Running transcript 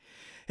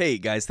Hey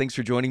guys, thanks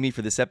for joining me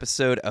for this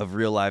episode of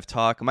Real Live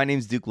Talk. My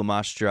name's Duke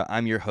Lamastra.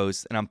 I'm your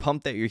host, and I'm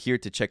pumped that you're here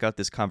to check out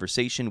this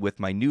conversation with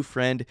my new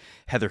friend,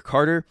 Heather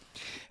Carter.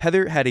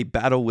 Heather had a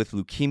battle with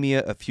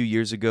leukemia a few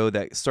years ago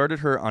that started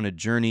her on a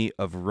journey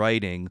of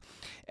writing,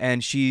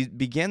 and she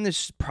began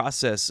this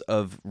process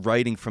of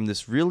writing from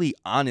this really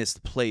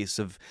honest place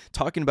of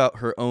talking about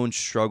her own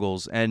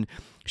struggles. And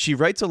she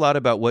writes a lot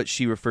about what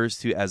she refers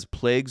to as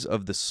plagues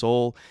of the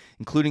soul,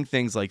 including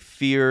things like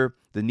fear,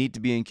 the need to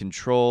be in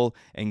control,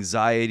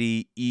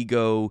 anxiety,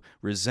 ego,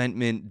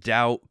 resentment,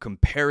 doubt,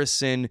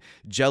 comparison,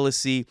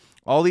 jealousy,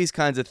 all these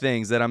kinds of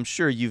things that I'm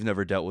sure you've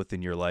never dealt with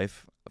in your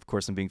life. Of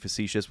course, I'm being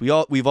facetious.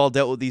 We've all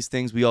dealt with these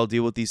things. We all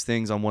deal with these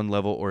things on one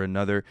level or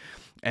another.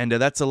 And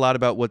that's a lot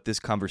about what this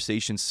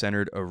conversation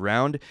centered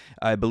around.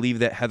 I believe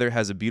that Heather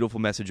has a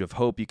beautiful message of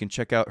hope. You can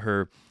check out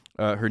her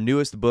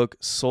newest book,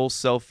 Soul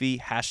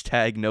Selfie,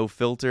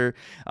 #NoFilter,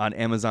 on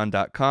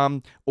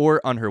Amazon.com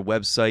or on her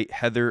website,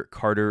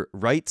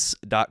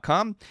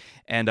 HeatherCarterWrites.com.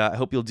 And I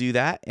hope you'll do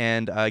that.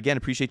 And again,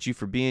 appreciate you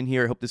for being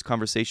here. I hope this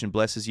conversation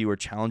blesses you or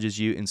challenges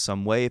you in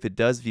some way. If it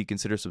does, if you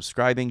consider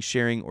subscribing,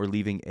 sharing, or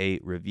leaving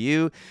a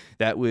review,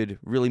 that would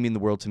really mean the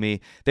world to me.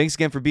 Thanks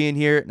again for being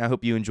here, and I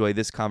hope you enjoy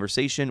this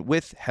conversation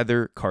with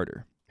Heather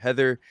Carter.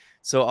 Heather,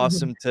 so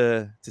awesome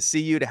to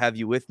see you, to have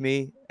you with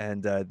me.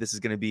 And this is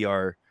going to be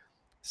our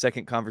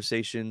second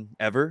conversation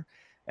ever,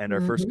 and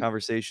our first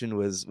conversation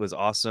was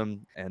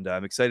awesome, and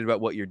I'm excited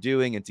about what you're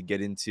doing and to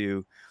get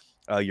into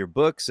your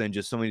books and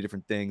just so many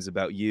different things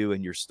about you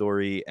and your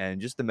story and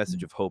just the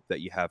message of hope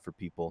that you have for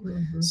people.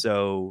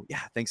 So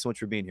yeah, thanks so much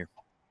for being here.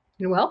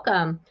 You're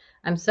welcome.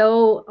 I'm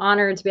so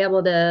honored to be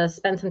able to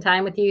spend some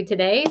time with you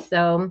today.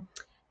 So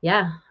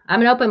yeah,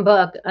 I'm an open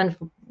book,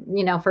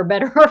 for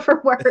better or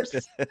for worse.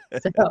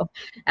 So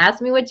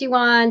ask me what you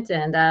want,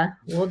 and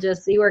we'll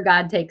just see where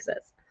God takes us.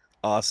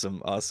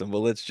 Awesome.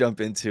 Well, let's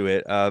jump into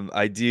it. I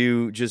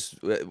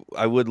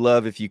would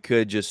love if you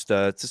could just,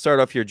 to start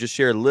off here, just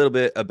share a little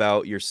bit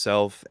about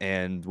yourself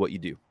and what you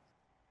do.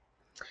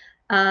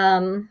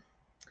 Yeah,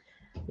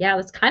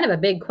 that's kind of a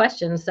big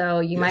question. So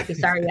you might be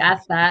sorry you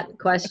asked that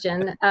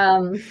question.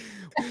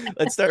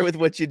 Let's start with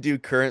what you do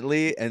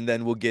currently, and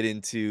then we'll get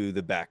into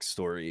the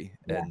backstory,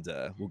 and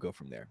we'll go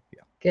from there.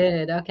 Yeah.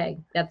 Good. Okay.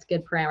 That's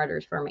good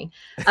parameters for me.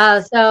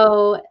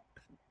 So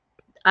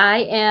I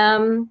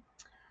am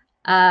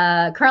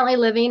currently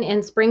living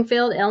in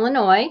Springfield,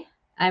 Illinois.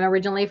 I'm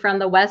originally from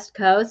the West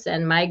Coast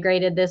and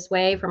migrated this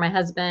way for my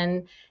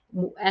husband.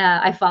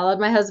 I followed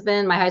my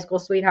husband, my high school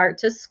sweetheart,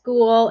 to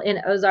school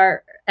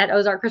at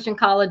Ozark Christian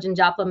College in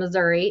Joplin,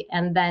 Missouri.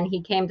 And then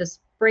he came to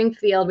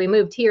Springfield. We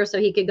moved here so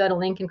he could go to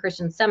Lincoln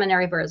Christian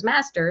Seminary for his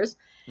master's.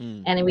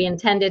 And we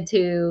intended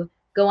to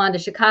go on to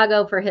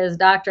Chicago for his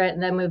doctorate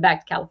and then move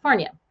back to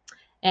California.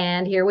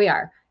 And here we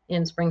are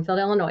in Springfield,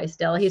 Illinois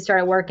still. He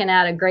started working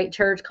at a great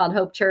church called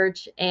Hope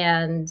Church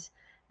and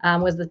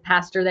was the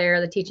pastor there,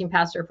 the teaching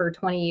pastor for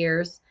 20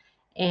 years.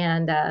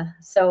 And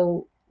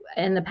so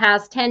in the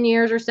past 10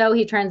 years or so,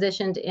 he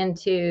transitioned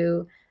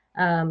into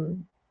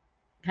kind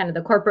of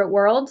the corporate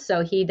world.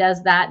 So he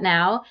does that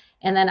now.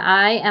 And then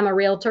I am a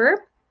realtor,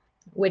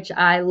 which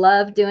I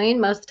love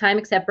doing most of the time,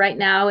 except right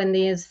now in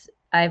these,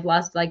 I've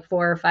lost like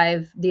 4 or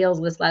 5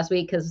 deals this last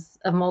week because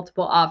of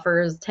multiple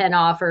offers, 10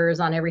 offers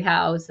on every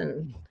house,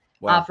 and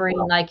offering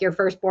like your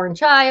firstborn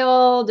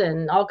child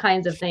and all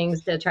kinds of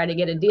things to try to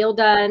get a deal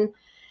done.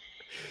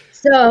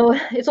 So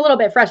it's a little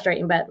bit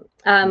frustrating, but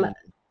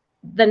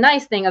the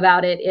nice thing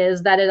about it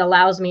is that it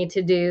allows me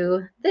to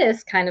do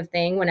this kind of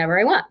thing whenever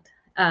I want.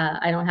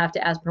 I don't have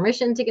to ask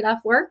permission to get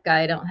off work.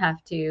 I don't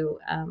have to,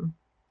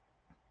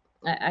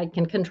 I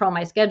can control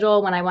my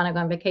schedule. When I want to go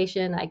on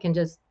vacation, I can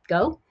just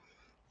go.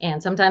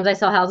 And sometimes I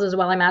sell houses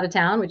while I'm out of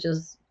town, which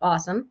is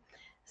awesome.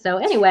 So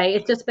anyway,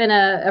 it's just been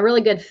a really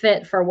good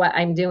fit for what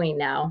I'm doing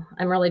now.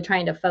 I'm really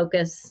trying to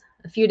focus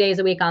a few days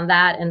a week on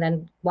that and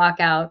then block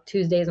out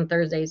Tuesdays and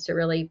Thursdays to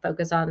really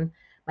focus on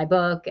my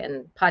book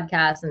and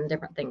podcasts and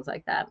different things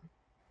like that.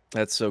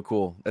 That's so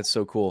cool.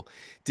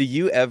 Do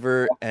you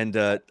ever, and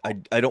I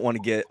don't want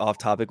to get off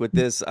topic with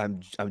this.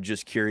 I'm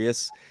just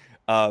curious.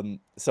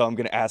 So I'm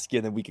going to ask you,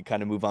 and then we can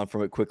kind of move on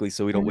from it quickly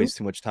so we don't waste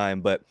too much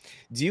time. But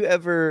do you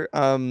ever,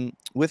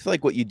 with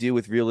like what you do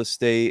with real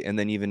estate, and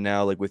then even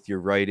now, like with your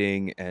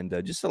writing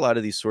and just a lot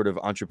of these sort of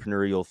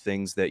entrepreneurial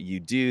things that you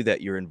do that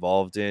you're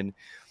involved in,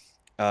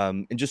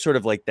 and just sort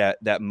of like that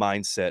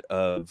mindset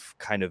of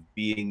kind of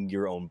being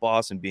your own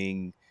boss and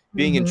being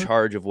in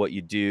charge of what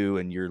you do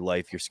and your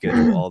life, your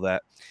schedule, all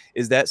that.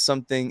 Is that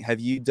something, have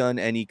you done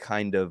any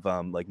kind of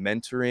like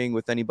mentoring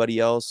with anybody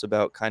else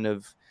about kind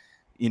of,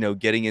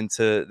 getting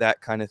into that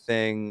kind of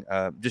thing?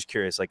 Just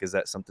curious, like, is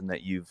that something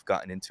that you've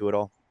gotten into at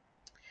all?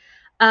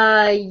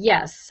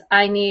 Yes,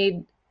 I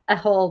need a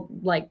whole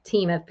like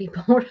team of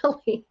people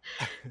really,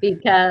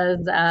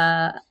 because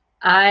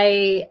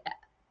I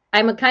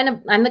I'm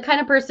the kind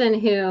of person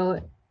who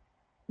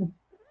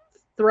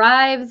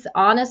thrives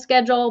on a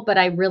schedule, but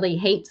I really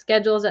hate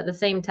schedules at the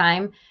same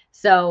time.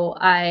 So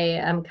I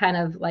am kind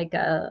of like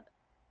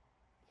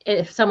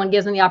if someone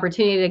gives me the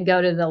opportunity to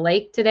go to the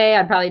lake today,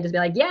 I'd probably just be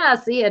like, yeah,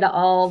 see it,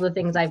 all the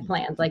things I've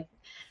planned. Like,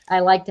 I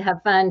like to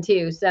have fun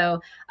too.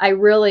 So I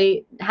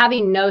really,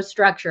 having no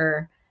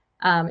structure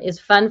is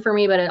fun for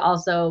me, but it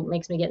also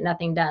makes me get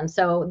nothing done.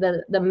 So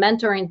the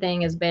mentoring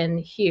thing has been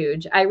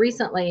huge. I'd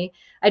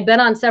been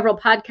on several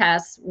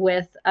podcasts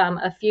with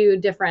a few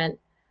different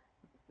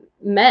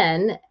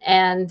men,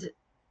 and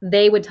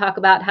they would talk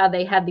about how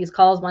they had these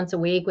calls once a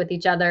week with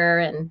each other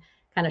and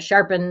kind of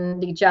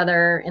sharpened each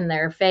other in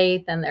their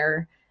faith and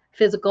their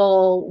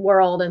physical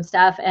world and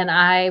stuff. And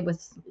I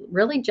was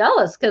really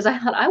jealous because I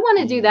thought I want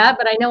to do that,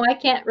 but I know I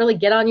can't really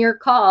get on your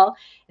call.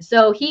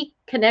 So he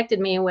connected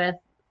me with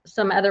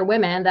some other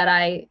women that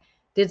I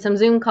did some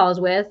Zoom calls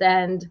with.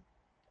 And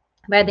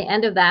by the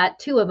end of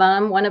that,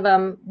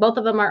 both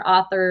of them are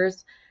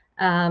authors,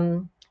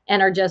 and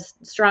are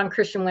just strong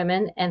Christian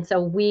women. And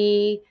so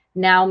we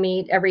now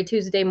meet every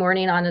Tuesday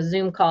morning on a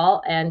Zoom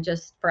call, and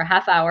just for a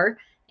half hour,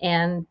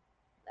 and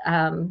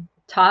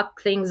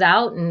talk things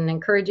out and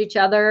encourage each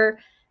other,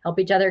 help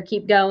each other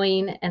keep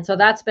going. And so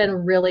that's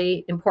been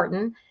really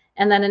important.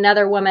 And then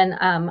another woman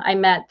I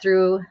met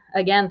through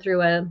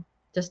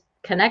just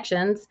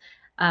connections.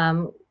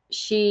 Her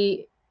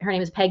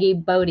name is Peggy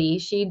Bodie.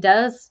 She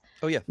does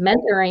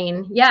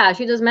mentoring. Yeah,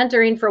 she does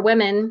mentoring for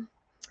women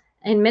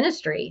in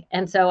ministry.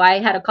 And so I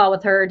had a call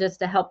with her just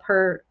to have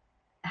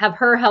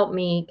her help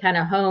me kind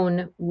of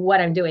hone what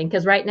I'm doing.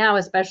 Because right now,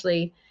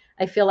 especially,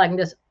 I feel like I'm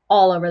just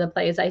all over the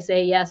place. I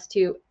say yes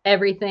to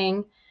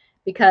everything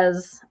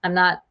because I'm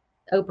not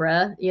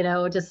Oprah,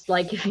 just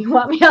like, if you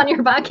want me on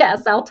your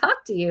podcast, I'll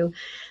talk to you.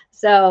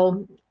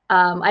 So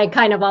I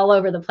kind of all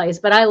over the place,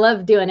 but I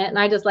love doing it. And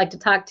I just like to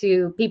talk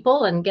to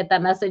people and get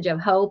that message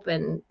of hope,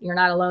 and you're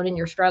not alone in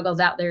your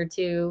struggles out there,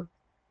 to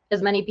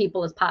as many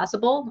people as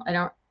possible. I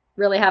don't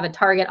really have a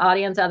target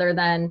audience other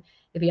than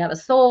if you have a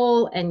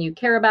soul and you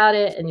care about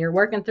it and you're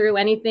working through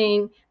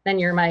anything, then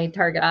you're my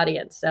target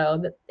audience.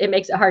 So it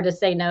makes it hard to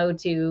say no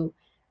to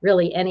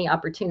really any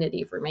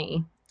opportunity for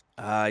me.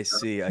 I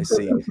see.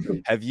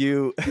 Have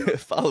you,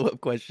 follow-up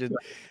question,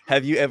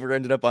 have you ever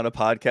ended up on a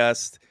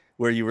podcast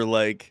where you were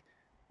like,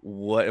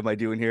 what am I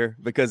doing here?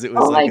 Because it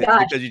was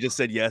because you just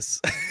said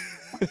yes.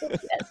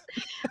 Yes.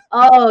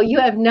 Oh, you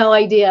have no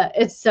idea.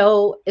 It's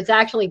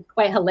actually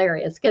quite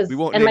hilarious because,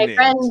 and my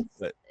friends,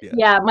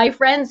 my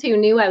friends who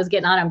knew I was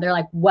getting on them, they're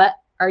like, what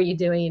are you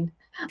doing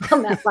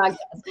on that podcast?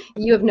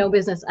 You have no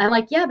business. I'm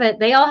like, yeah, but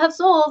they all have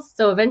souls.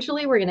 So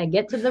eventually we're going to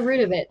get to the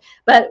root of it.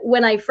 But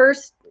when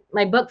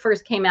my book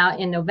first came out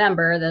in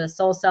November, the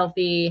Soul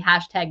Selfie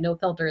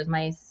 #NoFilter is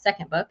my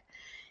second book.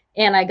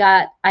 And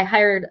I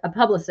hired a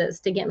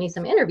publicist to get me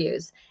some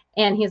interviews.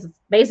 And he's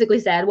basically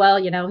said, well,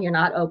 you're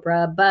not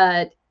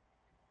Oprah,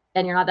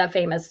 and you're not that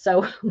famous,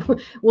 so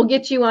we'll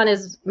get you on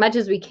as much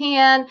as we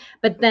can.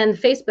 But then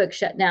Facebook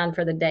shut down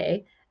for the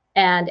day,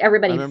 and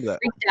everybody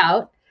freaked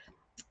out.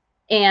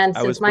 And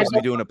I was supposed to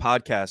be doing a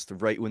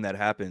podcast right when that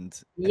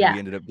happened, and we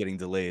ended up getting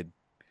delayed.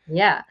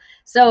 Yeah.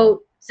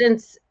 So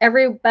since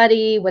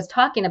everybody was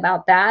talking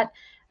about that,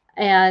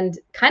 and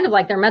kind of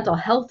like their mental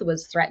health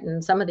was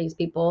threatened, some of these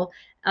people,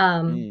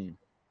 since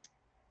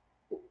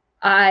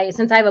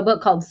I have a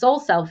book called Soul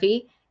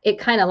Selfie, it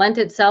kind of lent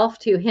itself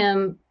to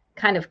him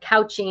kind of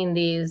couching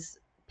these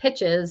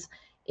pitches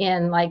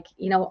in, like,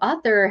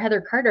 author Heather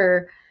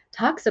Carter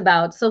talks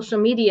about social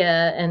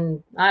media,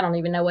 and I don't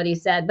even know what he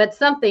said, but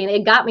something.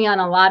 It got me on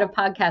a lot of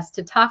podcasts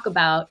to talk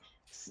about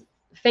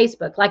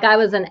Facebook, like I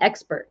was an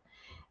expert.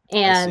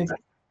 And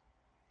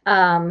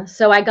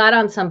so I got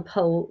on some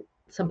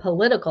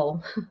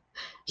political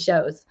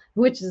shows,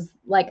 which is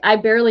like, I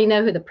barely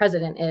know who the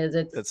president is.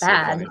 It's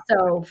bad.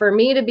 So for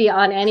me to be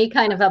on any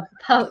kind of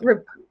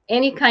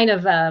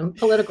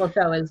political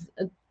show is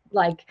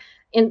like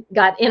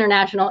got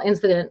international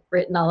incident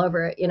written all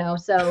over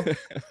it, So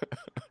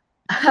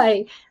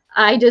I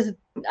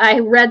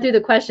read through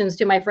the questions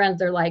to my friends.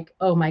 They're like,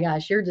 oh my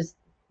gosh,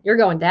 you're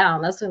going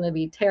down. That's going to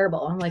be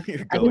terrible. I'm like,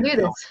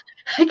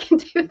 I can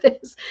do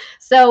this.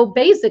 So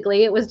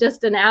basically it was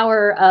just an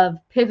hour of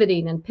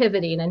pivoting,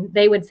 and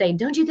they would say,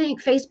 don't you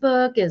think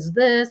Facebook is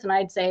this? And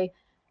I'd say,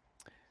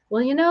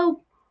 well,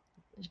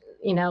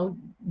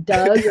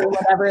 Doug or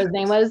whatever his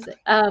name was.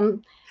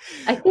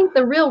 I think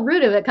the real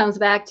root of it comes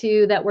back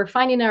to that we're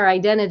finding our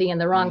identity in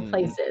the wrong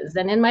places.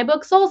 And in my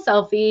book, Soul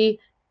Selfie,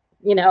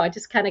 I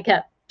just kind of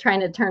kept trying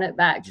to turn it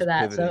back to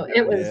that. So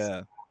it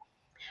was,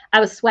 I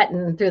was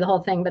sweating through the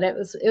whole thing, but it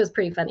was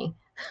pretty funny.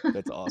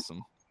 That's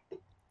awesome.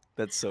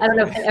 That's so I don't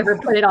know if I ever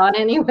put it on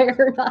anywhere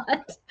or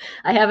not.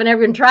 I haven't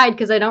ever tried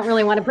because I don't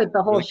really want to put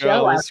the whole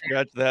show out.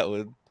 Scratch that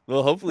one.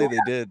 Well, hopefully they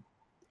did.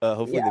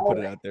 Hopefully they put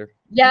it out there.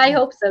 Yeah, I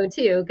hope so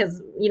too,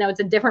 because it's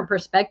a different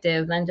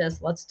perspective than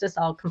just let's just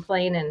all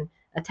complain and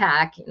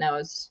attack.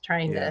 It's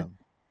trying to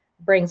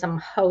bring some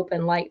hope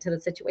and light to the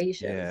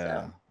situation.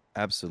 Yeah,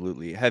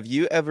 absolutely. Have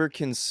you ever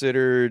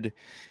considered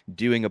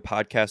doing a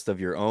podcast of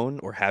your own,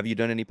 or have you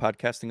done any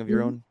podcasting of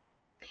your own?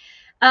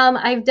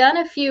 I've done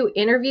a few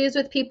interviews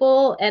with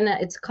people, and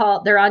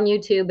they're on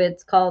YouTube.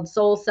 It's called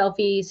Soul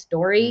Selfie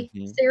Story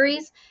Mm-hmm.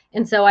 Series.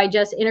 And so I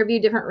just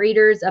interview different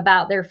readers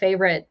about their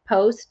favorite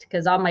post,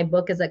 because all my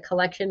book is a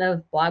collection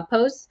of blog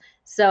posts.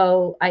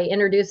 So I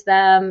introduce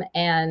them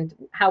and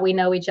how we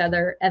know each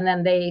other, and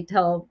then they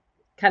tell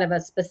kind of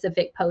a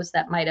specific post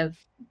that might have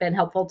been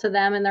helpful to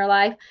them in their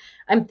life.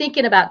 I'm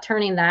thinking about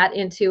turning that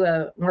into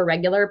a more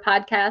regular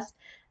podcast.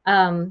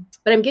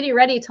 But I'm getting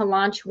ready to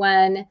launch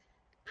one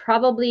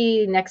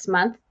probably next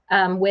month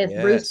with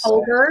Bruce Yes.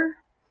 Holger,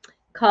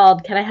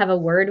 called Can I Have a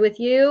Word with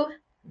You?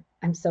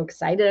 I'm so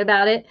excited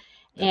about it.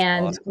 That's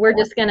And awesome. we're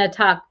just going to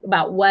talk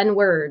about one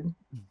word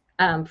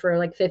for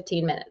like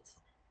 15 minutes.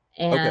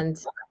 And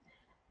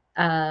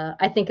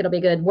I think it'll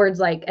be good. Words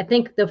like, I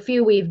think the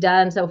few we've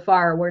done so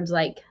far, words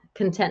like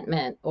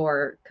contentment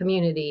or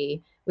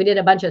community. We did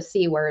a bunch of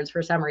C words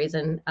for some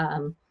reason,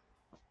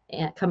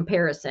 and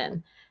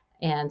comparison.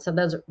 And so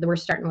we're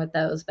starting with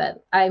those,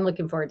 but I'm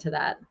looking forward to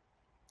that.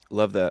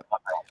 Love that.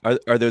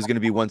 Are those going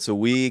to be once a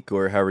week,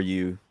 or how are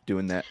you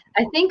doing that?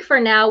 I think for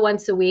now,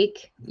 once a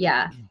week.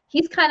 Yeah.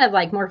 He's kind of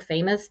like more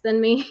famous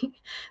than me.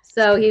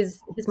 So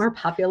he's more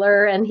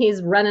popular, and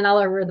he's running all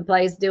over the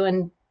place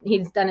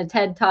he's done a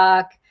TED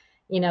Talk,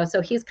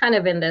 so he's kind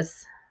of in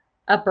this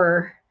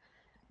upper,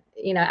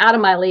 out of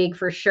my league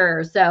for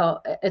sure. So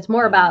it's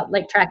more about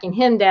like tracking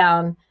him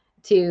down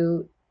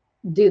to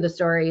do the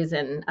stories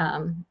and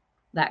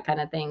that kind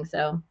of thing.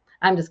 So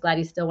I'm just glad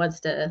he still wants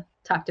to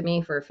talk to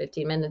me for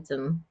 15 minutes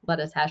and let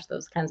us hash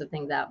those kinds of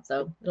things out.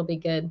 So it'll be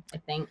good, I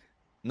think.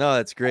 No,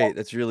 that's great.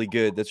 That's really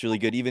good. That's really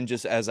good. Even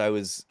just as I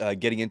was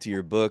getting into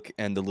your book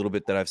and the little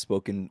bit that I've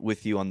spoken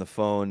with you on the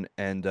phone,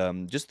 and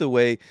just the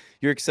way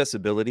your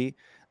accessibility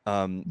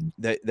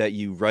that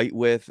you write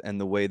with, and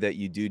the way that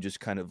you do just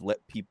kind of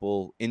let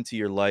people into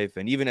your life.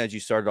 And even as you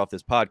started off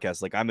this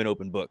podcast, like, I'm an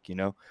open book,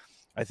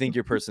 I think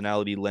your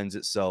personality lends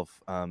itself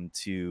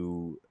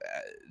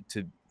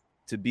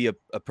to be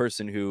a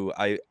person who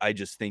I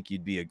just think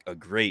you'd be a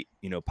great,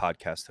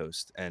 podcast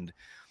host. And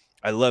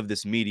I love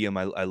this medium.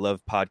 I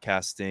love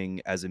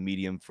podcasting as a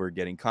medium for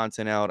getting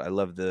content out. I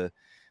love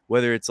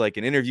whether it's like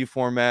an interview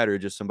format or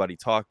just somebody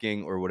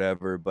talking or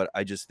whatever, but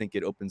I just think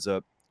it opens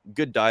up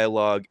good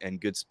dialogue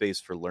and good space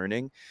for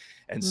learning.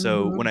 And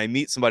so when I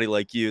meet somebody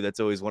like you,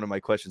 that's always one of my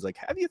questions. Like,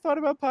 have you thought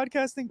about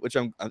podcasting? Which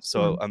I'm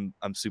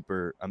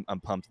super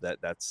pumped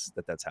that's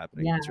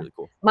happening. Yeah. It's really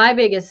cool. My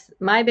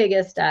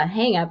biggest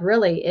hang up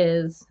really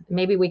is,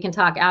 maybe we can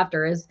talk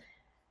after, is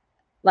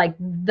like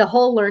the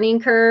whole learning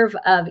curve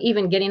of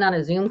even getting on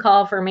a Zoom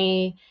call for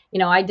me.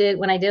 When I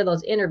did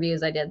those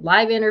interviews, I did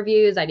live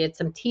interviews, I did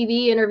some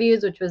TV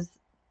interviews, which was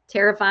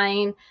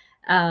terrifying.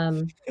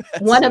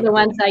 One of the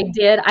ones I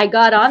did, I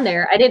got on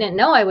there. I didn't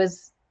know I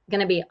was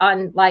going to be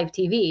on live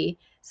TV.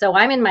 So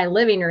I'm in my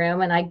living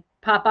room and I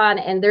pop on,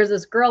 and there's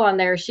this girl on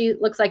there. She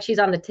looks like she's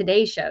on the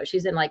Today Show.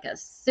 She's in like a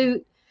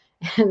suit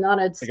and on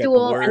a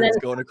stool. And then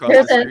going across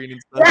the screen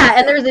and stuff. Yeah,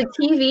 and there's a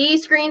TV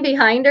screen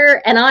behind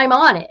her, and I'm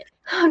on it.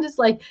 I'm just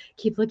like,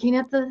 keep looking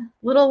at the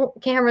little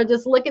camera.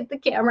 Just look at the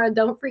camera.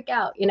 Don't freak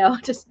out.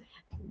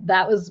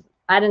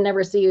 I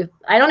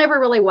don't ever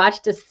really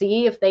watch to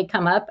see if they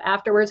come up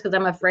afterwards, because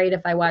I'm afraid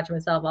if I watch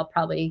myself, I'll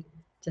probably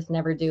just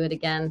never do it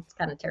again. It's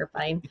kind of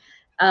terrifying.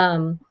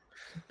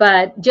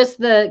 But just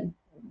the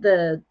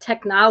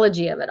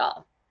technology of it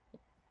all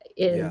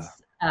is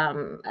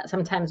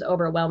sometimes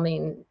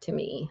overwhelming to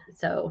me.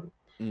 So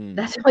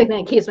that's the only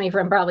thing that keeps me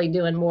from probably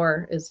doing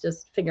more, is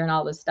just figuring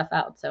all this stuff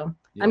out. So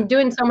I'm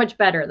doing so much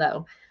better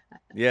though.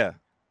 Yeah.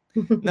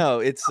 No,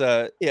 it's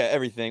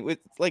everything.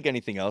 It's like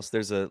anything else.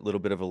 There's a little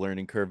bit of a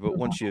learning curve, but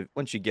once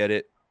you get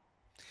it,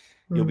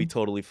 you'll be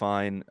totally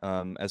fine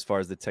as far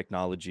as the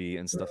technology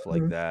and stuff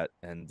like that.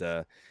 And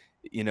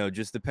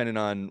just depending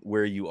on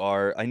where you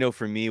are. I know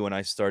for me, when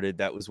I started,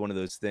 that was one of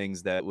those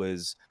things that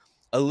was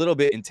a little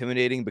bit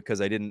intimidating,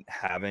 because I didn't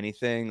have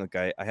anything. Like,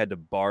 I had to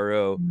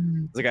borrow,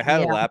 like, I had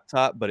a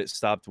laptop, but it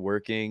stopped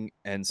working.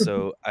 And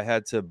so I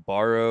had to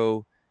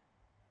borrow.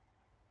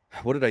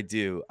 What did I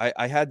do?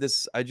 I had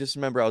this, I just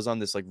remember I was on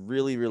this like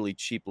really, really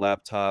cheap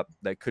laptop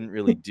that couldn't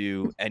really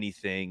do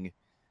anything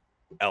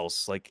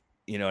else. Like,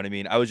 you know what I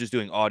mean? I was just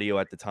doing audio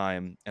at the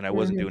time, and I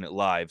wasn't doing it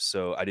live.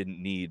 So I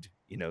didn't need,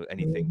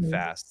 anything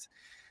fast.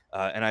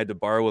 And I had to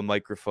borrow a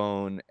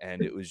microphone,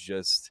 and it was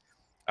just,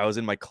 I was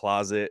in my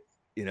closet,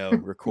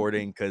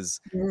 recording, because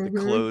the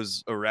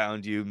clothes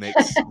around you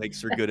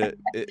makes for good,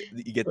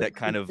 you get that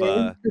kind of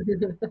good,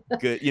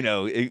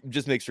 it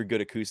just makes for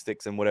good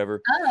acoustics and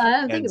whatever. Oh,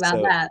 I didn't think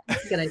about that.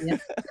 That's a good idea.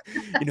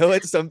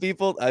 What some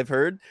people I've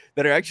heard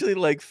that are actually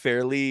like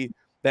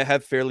that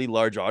have fairly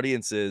large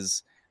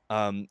audiences,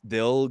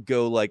 they'll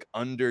go like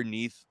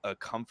underneath a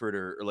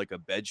comforter or like a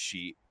bed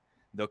sheet.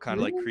 They'll kind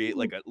of like create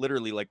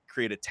literally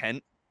create a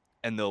tent,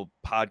 and they'll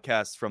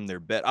podcast from their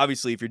bed.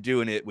 Obviously, if you're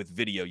doing it with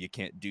video, you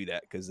can't do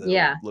that, because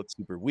it looks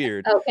super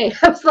weird. Okay,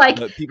 I was like,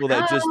 but people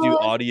that just do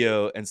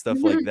audio and stuff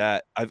like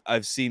that,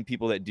 I've seen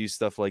people that do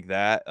stuff like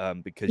that,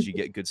 because you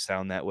get good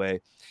sound that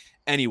way.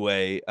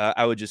 anyway,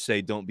 I would just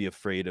say don't be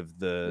afraid of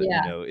the, you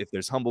Yeah, know, if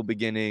there's humble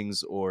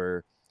beginnings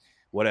or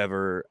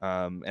whatever.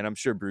 And I'm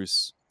sure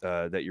Bruce,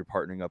 that you're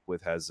partnering up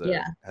with,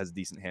 yeah. has a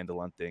decent handle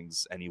on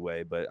things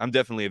anyway. But I'm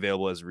definitely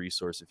available as a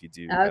resource if you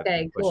do have any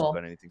Okay, questions cool.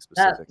 about anything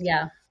That specific.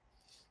 yeah.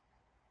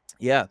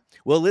 Yeah.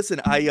 Well, listen,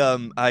 I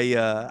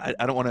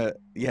don't want to.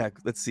 Yeah.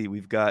 Let's see.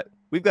 We've got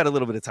a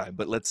little bit of time,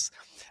 but let's.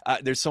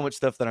 There's so much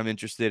stuff that I'm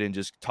interested in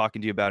just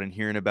talking to you about and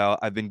hearing about.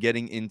 I've been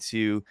getting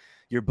into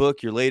your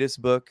book, your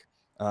latest book,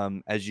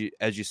 as you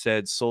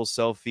said, Soul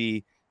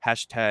Selfie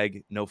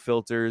hashtag no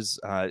filters.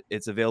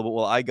 It's available.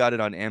 Well, I got it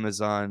on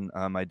Amazon.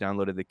 I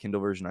downloaded the Kindle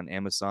version on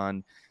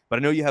Amazon, but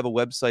I know you have a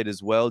website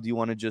as well. Do you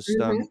want to just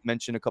Mhm.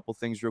 mention a couple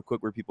things real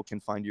quick where people can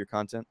find your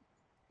content?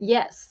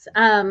 Yes.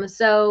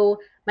 So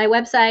my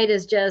website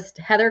is just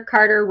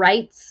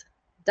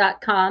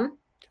heathercarterwrites.com.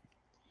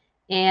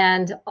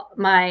 And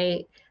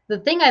the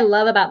thing I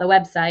love about the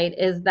website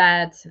is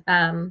that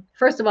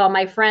first of all,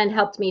 my friend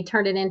helped me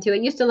turn it into.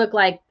 It used to look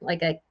like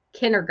a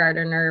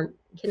kindergartner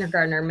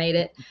made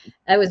it.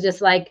 It was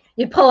just like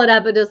you pull it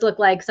up, it just looked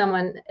like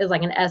someone is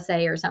like an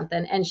essay or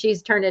something. And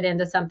she's turned it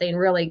into something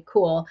really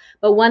cool.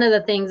 But one of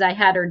the things I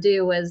had her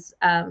do was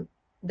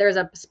there's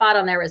a spot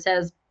on there where it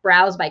says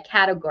browse by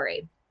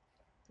category.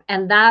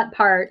 And that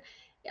part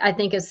I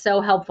think is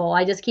so helpful.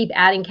 I just keep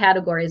adding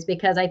categories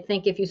because I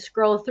think if you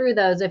scroll through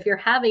those, if you're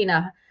having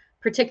a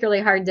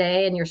particularly hard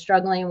day and you're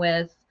struggling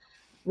with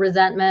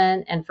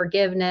resentment and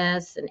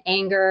forgiveness and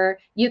anger,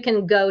 you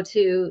can go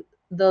to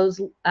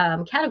those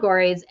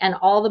categories, and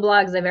all the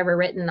blogs I've ever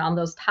written on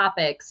those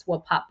topics will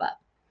pop up.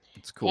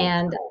 It's cool.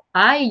 And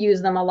I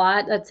use them a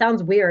lot. That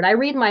sounds weird. I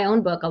read my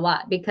own book a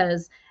lot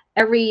because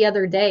every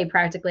other day,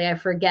 practically, I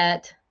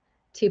forget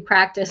to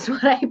practice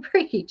what I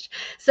preach.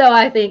 So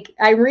I think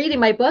I'm reading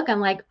my book. I'm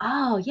like,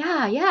 oh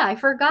yeah, I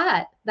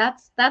forgot.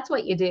 That's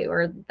what you do,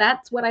 or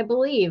that's what I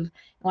believe.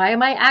 Why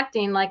am I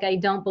acting like I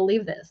don't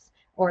believe this?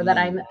 Or that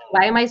Mm,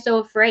 why am I so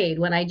afraid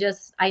when I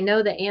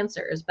know the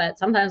answers, but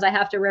sometimes I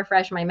have to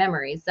refresh my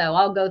memory. So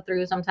I'll go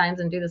through sometimes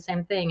and do the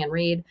same thing and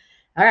read,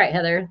 all right,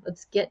 Heather,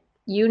 let's get,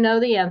 you know,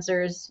 the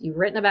answers. You've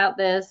written about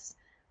this.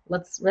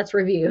 Let's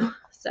review.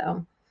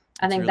 So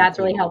I it's think really that's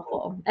really cool.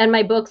 helpful. And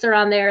my books are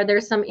on there.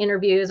 There's some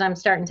interviews. I'm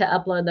starting to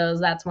upload those.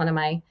 That's one of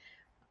my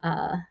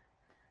uh,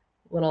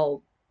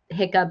 little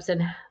hiccups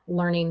in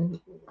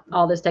learning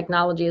all this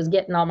technology, is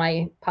getting all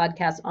my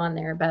podcasts on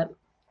there. But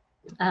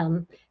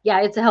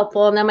yeah, it's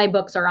helpful. And then my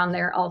books are on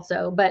there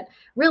also. But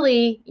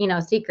really,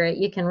 secret,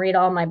 you can read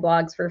all my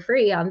blogs for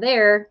free on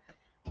there.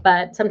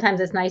 But sometimes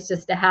it's nice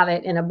just to have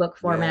it in a book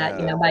format,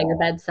 Yeah. by your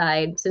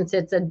bedside, since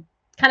it's a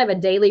kind of a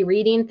daily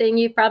reading thing,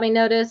 you've probably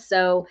noticed.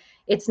 So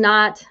it's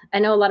not, I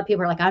know a lot of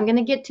people are like, I'm going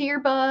to get to your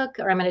book,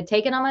 or I'm going to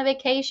take it on my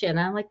vacation. And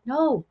I'm like,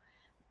 no,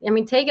 I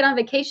mean, take it on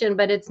vacation,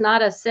 but it's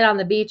not a sit on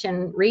the beach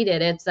and read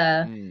it. It's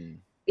a, Mm,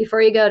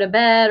 before you go to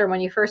bed or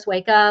when you first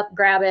wake up,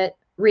 grab it,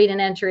 read an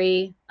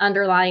entry,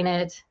 underline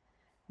it.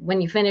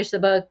 When you finish the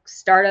book,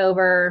 start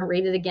over,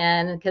 read it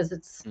again, because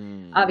it's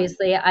mm.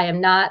 obviously, I am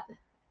not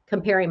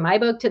comparing my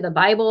book to the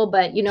Bible,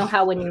 but you know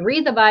how when you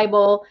read the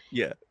Bible,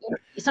 Yeah.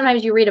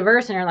 sometimes you read a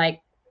verse and you're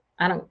like,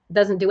 I don't,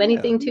 doesn't do Yeah.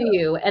 anything to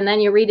you. And then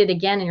you read it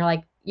again and you're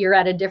like, you're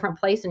at a different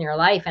place in your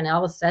life. And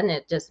all of a sudden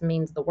it just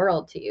means the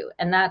world to you.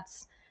 And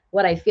that's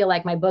what I feel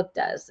like my book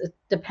does.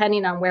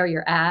 Depending on where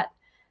you're at,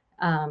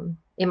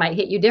 it might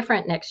hit you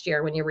different next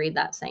year when you read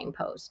that same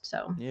post.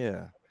 So,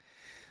 Yeah.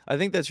 I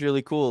think that's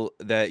really cool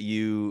that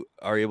you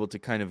are able to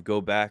kind of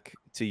go back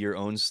to your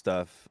own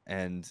stuff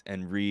and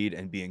read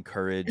and be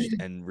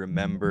encouraged and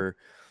remember.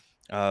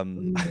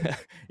 Yeah,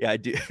 I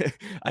do.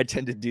 I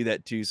tend to do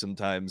that too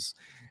sometimes,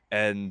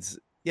 and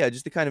yeah,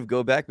 just to kind of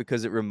go back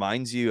because it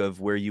reminds you of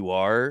where you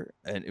are,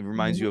 and it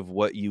reminds you mhm, of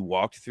what you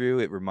walked through.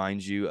 It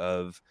reminds you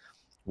of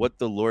what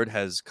the Lord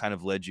has kind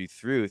of led you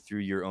through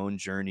your own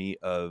journey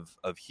of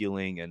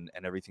healing and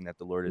everything that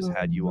the Lord has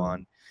had you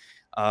mhm.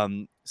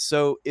 on.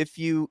 So if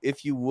you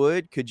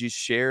would, could you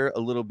share a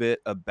little bit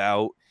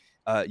about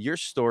your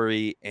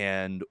story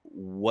and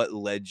what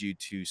led you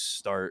to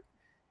start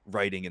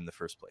writing in the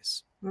first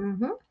place?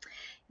 Mhm.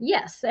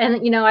 Yes,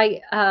 and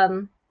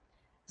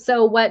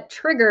so what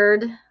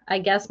triggered, I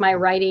guess, my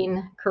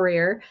writing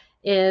career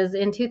is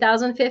in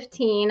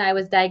 2015 I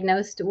was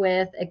diagnosed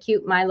with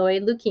acute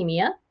myeloid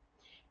leukemia,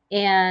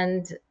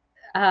 and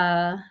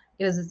uh,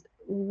 it was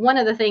one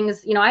of the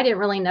things, I didn't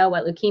really know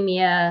what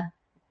leukemia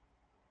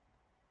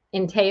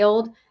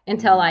entailed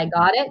until I Mm,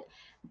 got it.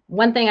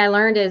 One thing I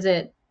learned is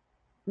it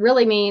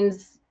really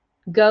means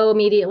go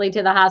immediately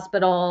to the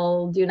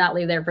hospital, do not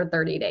leave there for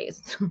 30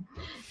 days.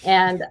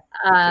 And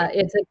okay.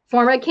 it's a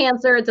form of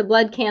cancer. It's a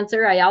blood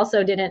cancer. I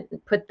also didn't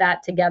put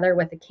that together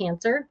with a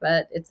cancer,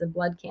 but it's a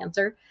blood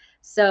cancer.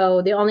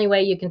 So the only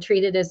way you can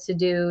treat it is to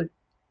do,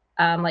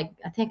 like,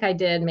 I think I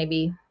did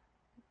maybe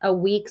a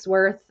week's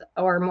worth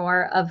or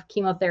more of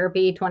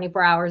chemotherapy,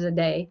 24 hours a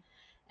day.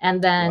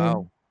 And then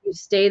Wow. you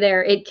stay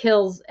there. It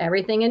kills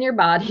everything in your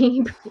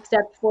body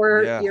except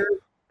for Yeah. your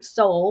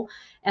soul.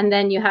 And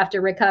then you have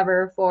to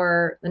recover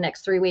for the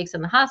next 3 weeks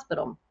in the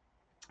hospital.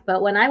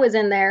 But when I was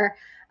in there,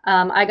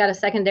 I got a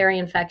secondary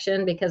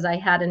infection because I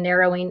had a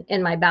narrowing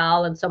in my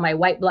bowel. And so my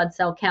white blood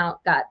cell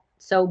count got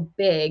so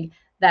big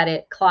that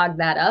it clogged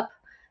that up.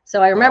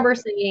 So I remember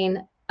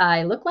saying,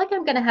 I look like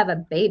I'm going to have a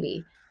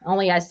baby.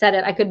 Only I said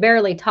it, I could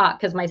barely talk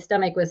because my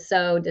stomach was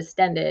so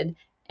distended.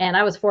 And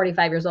I was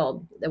 45 years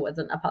old. It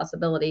wasn't a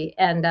possibility.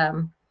 And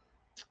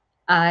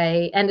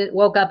I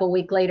woke up a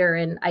week later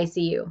in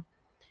ICU,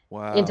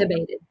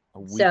 intubated.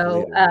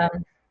 So,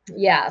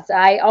 yeah, so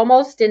I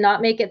almost did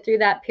not make it through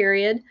that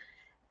period.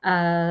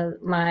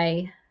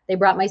 They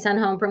brought my son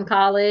home from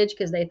college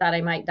because they thought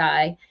I might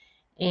die.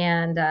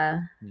 And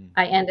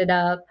I ended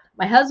up,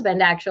 my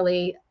husband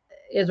actually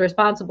is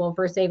responsible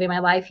for saving my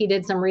life. He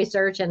did some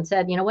research and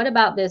said, what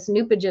about this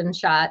Neupogen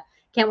shot?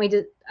 Can't we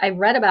do, I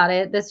read about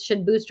it. This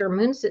should boost your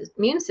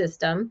immune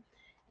system.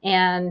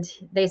 And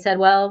they said,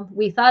 well,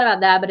 we thought about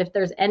that, but if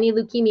there's any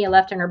leukemia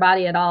left in her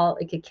body at all,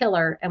 it could kill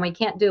her. And we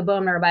can't do a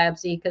bone marrow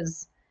biopsy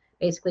because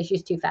basically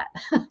she's too fat.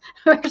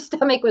 Her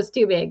stomach was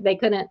too big. They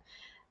couldn't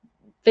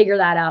figure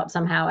that out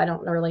somehow. I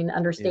don't really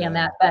understand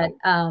that. But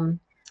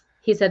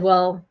he said,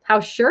 well,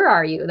 how sure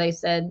are you? They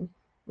said,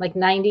 like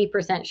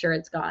 90% sure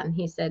it's gone.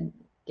 He said,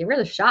 give her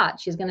the shot.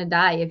 She's going to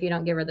die if you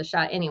don't give her the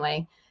shot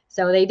anyway.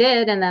 So they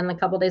did. And then a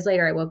couple of days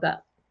later, I woke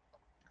up.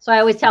 So I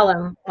always tell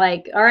him,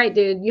 like, all right,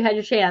 dude, you had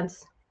your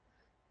chance.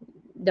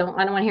 I don't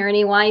want to hear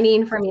any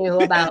whining from you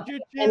about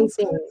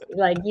anything.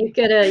 Like, you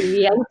could have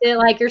yanked it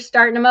like you're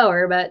starting a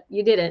mower, but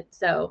you didn't.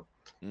 So,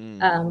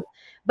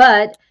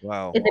 but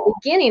at the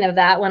beginning of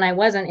that, when I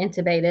wasn't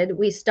intubated,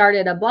 we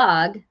started a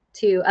blog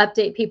to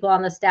update people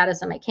on the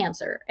status of my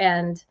cancer.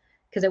 And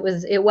because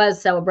it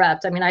was so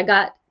abrupt. I mean, I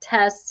got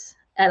tests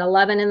at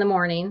 11 in the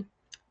morning,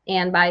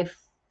 and by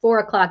 4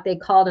 o'clock, they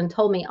called and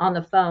told me on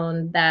the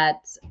phone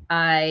that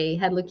I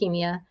had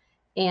leukemia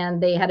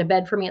and they had a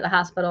bed for me at the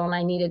hospital and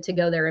I needed to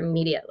go there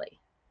immediately.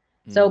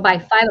 So by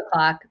 5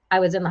 o'clock, I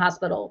was in the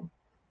hospital.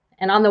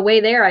 And on the way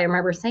there, I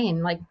remember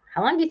saying, like,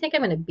 how long do you think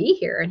I'm going to be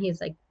here? And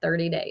he's like,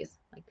 30 days.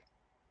 Like,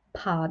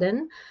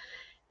 pardon?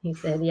 He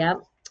said, yeah.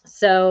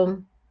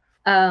 So,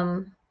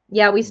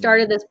 we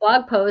started this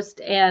blog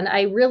post and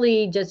I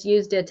really just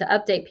used it to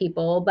update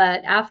people.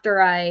 But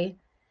after I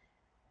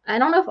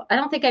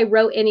don't think I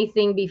wrote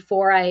anything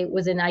before I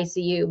was in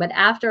ICU, but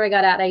after I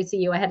got out of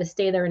ICU, I had to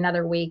stay there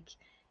another week.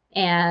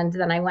 And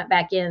then I went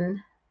back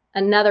in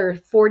another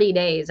 40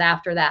 days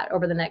after that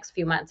over the next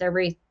few months.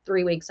 Every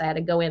 3 weeks, I had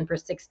to go in for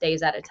 6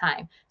 days at a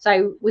time. So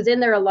I was in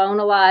there alone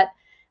a lot.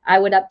 I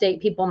would update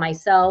people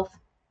myself.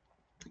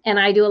 And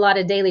I do a lot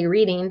of daily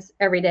readings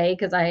every day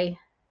because I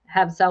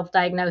have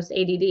self-diagnosed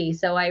ADD.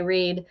 So I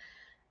read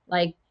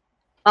like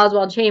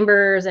Oswald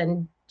Chambers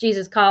and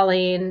Jesus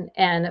Calling,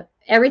 and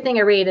everything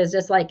I read is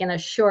just like in a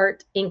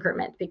short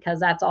increment because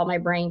that's all my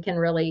brain can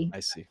really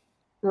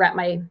wrap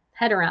my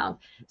head around.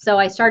 So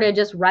I started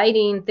just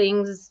writing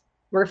things,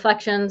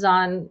 reflections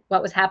on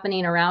what was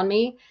happening around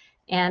me,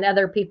 and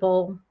other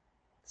people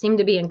seemed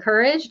to be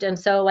encouraged. And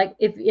so, like,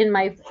 if in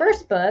my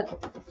first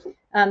book,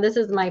 this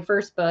is my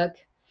first book,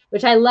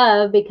 which I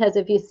love because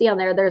if you see on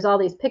there, there's all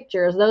these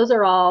pictures. Those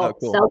are all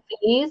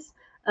selfies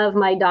of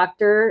my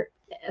doctor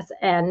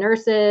and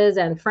nurses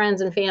and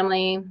friends and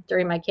family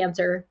during my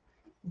cancer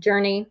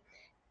journey.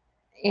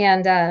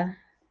 And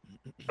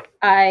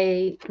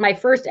my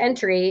first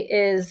entry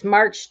is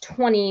March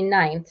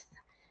 29th.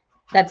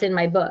 That's in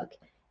my book.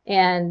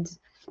 And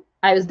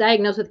I was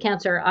diagnosed with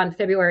cancer on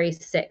February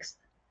 6th.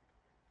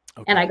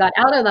 Okay. And I got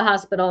out of the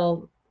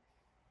hospital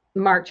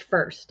March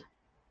 1st.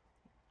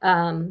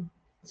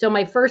 So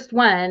my first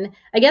one,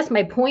 I guess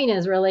my point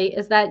is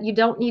that you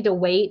don't need to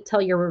wait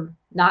till you're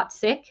not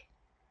sick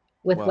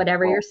with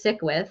whatever you're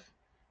sick with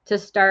to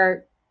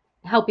start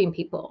helping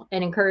people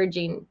and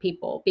encouraging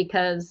people,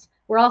 because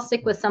we're all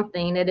sick with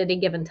something at any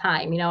given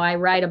time. I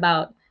write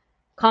about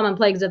common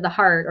plagues of the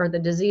heart or the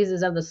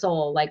diseases of the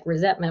soul, like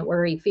resentment,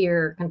 worry,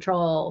 fear,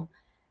 control,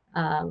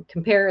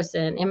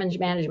 comparison, image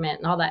management,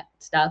 and all that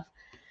stuff.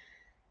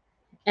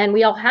 And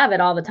we all have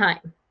it all the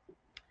time.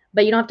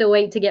 But you don't have to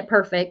wait to get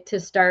perfect to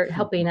start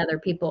helping other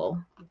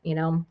people,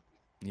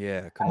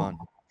 Yeah, come on.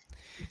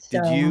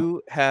 So, did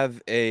you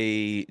have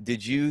any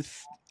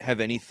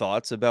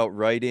thoughts about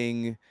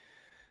writing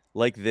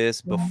like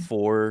this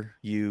before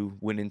you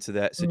went into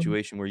that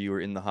situation where you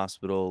were in the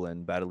hospital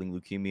and battling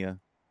leukemia?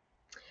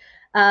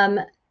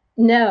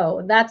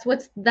 No,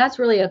 that's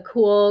really a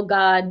cool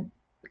God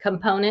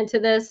component to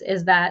this,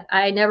 is that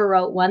I never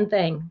wrote one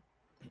thing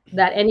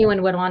that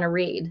anyone would want to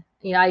read.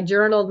 I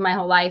journaled my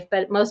whole life,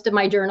 but most of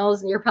my journals,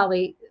 and you're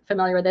probably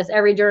familiar with this,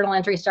 every journal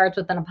entry starts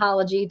with an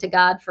apology to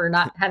God for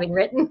not having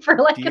written for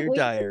like Dear a week.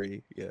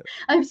 Diary. Yeah.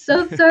 I'm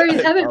so sorry.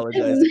 I haven't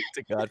apologize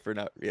to God for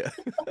not. Yeah.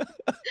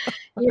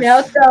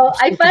 So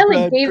I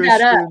finally gave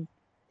that up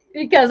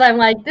because I'm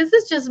like, this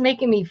is just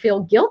making me feel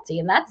guilty,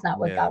 and that's not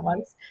what God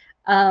wants.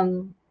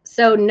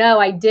 So no,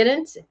 I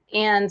didn't,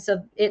 and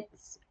so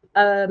it's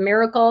a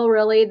miracle,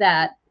 really,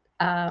 that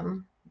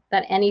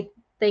that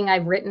anything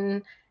I've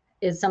written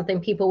is something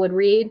people would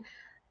read.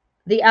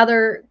 The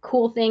other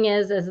cool thing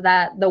is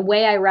that the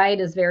way I write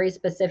is very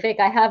specific.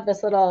 I have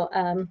this little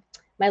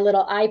my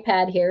little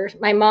iPad here.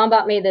 My mom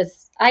bought me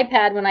this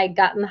iPad when I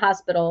got in the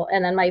hospital,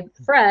 and then my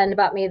friend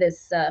bought me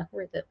this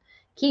where's it,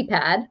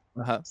 keypad.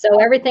 Uh-huh. So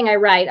everything I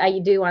write, I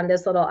do on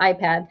this little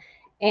iPad.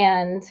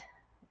 And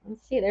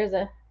let's see, there's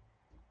a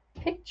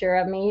picture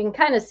of me. You can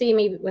kind of see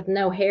me with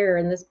no hair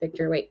in this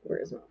picture. Wait,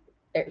 where's my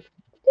there?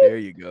 There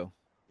you go.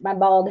 My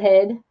bald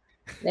head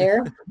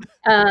there.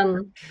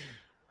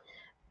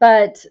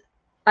 But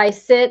I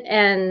sit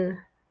and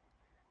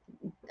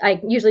I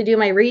usually do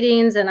my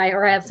readings, and I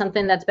have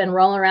something that's been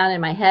rolling around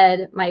in my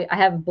head. I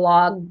have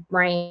blog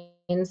brain,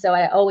 so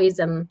I always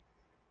am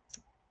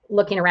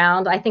looking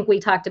around. I think we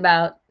talked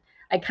about,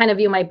 I kind of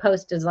view my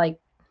post as like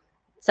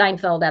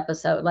Seinfeld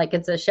episode, like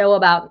it's a show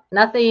about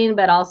nothing,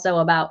 but also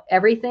about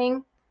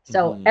everything.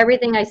 So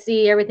everything I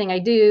see, everything I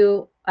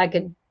do, I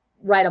could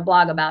write a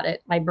blog about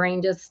it. My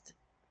brain just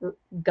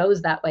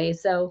goes that way.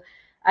 So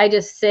I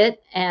just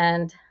sit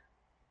and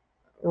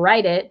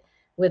write it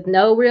with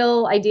no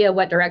real idea of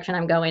what direction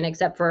I'm going,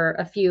 except for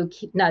a few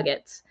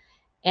nuggets.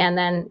 And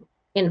then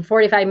in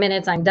 45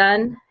 minutes, I'm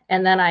done.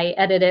 And then I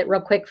edit it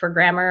real quick for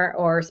grammar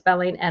or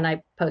spelling, and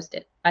I post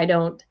it. I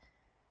don't,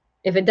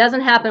 if it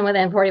doesn't happen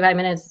within 45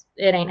 minutes,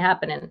 it ain't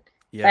happening.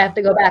 If I have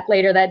to go back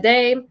later that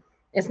day,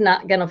 it's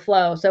not going to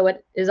flow. So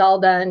it is all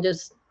done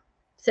just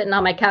sitting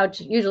on my couch.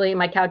 Usually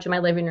my couch in my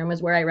living room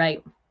is where I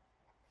write.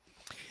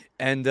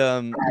 And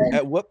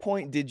at what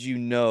point did you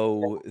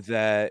know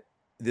that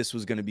this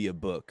was going to be a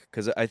book?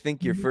 Because I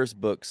think your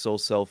first book, Soul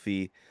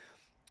Selfie,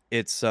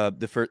 it's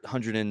the first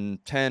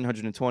 110,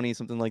 120,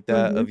 something like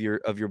that of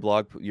your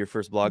blog, your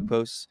first blog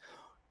posts.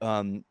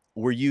 Had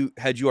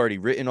you already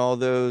written all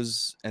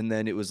those, and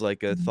then it was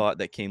like a thought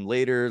that came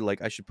later,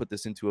 like I should put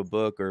this into a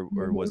book, or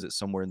was it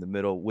somewhere in the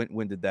middle?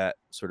 When did that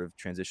sort of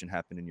transition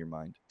happen in your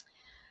mind?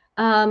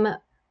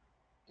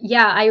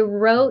 Yeah, I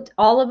wrote,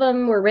 all of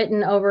them were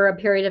written over a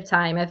period of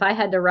time. If I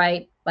had to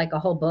write like a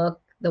whole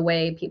book the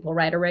way people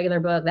write a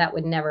regular book, that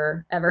would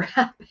never ever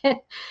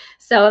happen.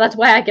 So that's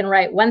why I can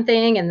write one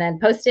thing and then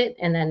post it,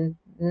 and then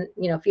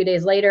a few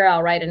days later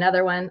I'll write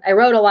another one. I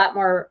wrote a lot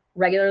more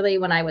regularly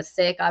when I was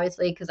sick,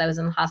 obviously, because I was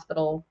in the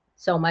hospital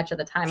so much of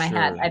the time.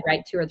 I'd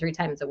write 2 or 3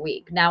 times a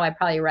week. Now I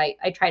try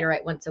to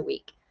write once a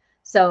week.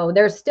 So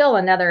there's still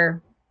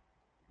another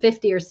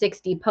 50 or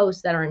 60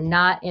 posts that are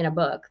not in a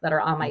book that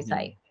are on my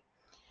site.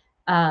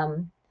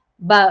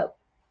 But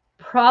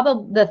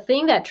probably the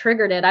thing that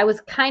triggered it, I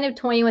was kind of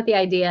toying with the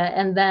idea.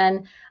 And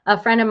then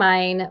a friend of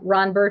mine,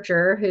 Ron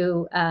Bircher,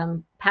 who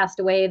passed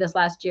away this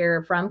last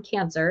year from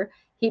cancer,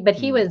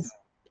 he was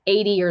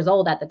 80 years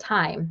old at the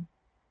time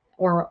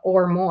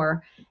or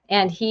more.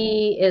 And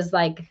he is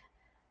like,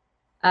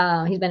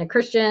 he's been a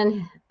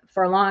Christian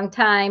for a long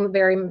time,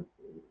 very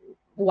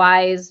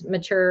wise,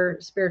 mature,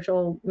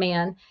 spiritual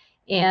man.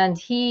 And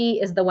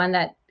he is the one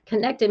that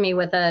connected me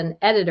with an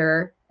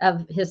editor.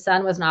 Of his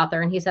son was an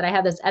author, and he said, I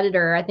have this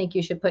editor, I think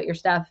you should put your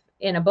stuff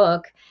in a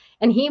book.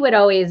 And he would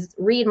always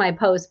read my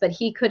posts, but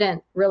he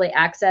couldn't really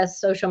access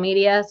social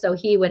media, so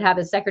he would have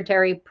his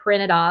secretary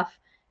print it off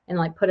and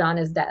like put it on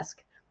his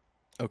desk.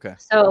 Okay.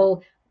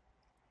 So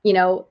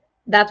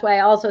that's why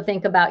I also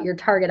think about your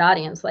target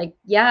audience. Like,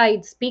 yeah,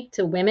 I speak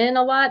to women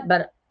a lot,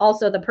 but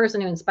also the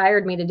person who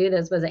inspired me to do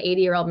this was an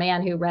 80-year-old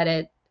man who read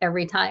it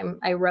every time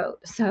I wrote.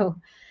 So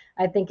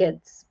I think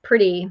it's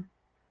pretty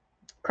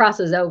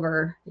crosses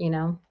over,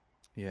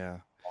 Yeah.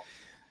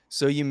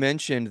 So you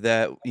mentioned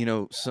that,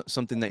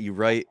 something that you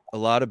write a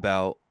lot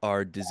about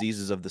are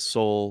diseases of the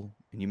soul.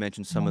 And you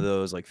mentioned some of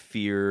those, like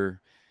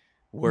fear,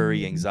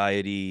 worry,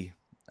 anxiety,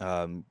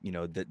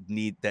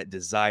 that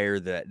desire,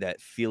 that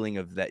feeling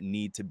of that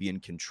need to be in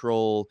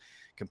control,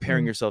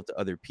 comparing yourself to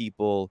other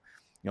people,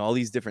 all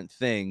these different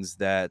things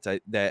that,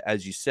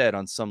 as you said,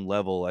 on some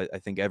level, I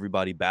think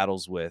everybody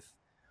battles with.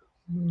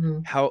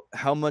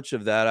 How much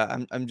of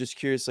that, I'm just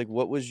curious, like,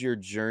 what was your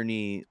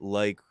journey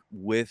like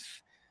with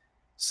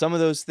some of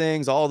those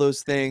things, all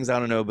those things, I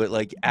don't know, but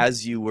like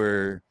as you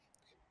were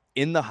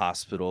in the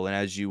hospital and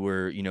as you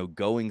were,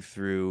 going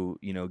through,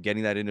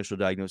 getting that initial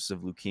diagnosis of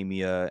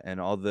leukemia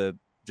and all the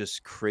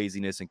just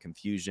craziness and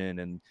confusion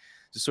and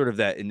just sort of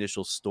that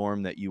initial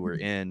storm that you were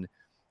in,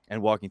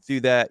 and walking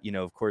through that,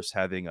 of course,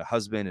 having a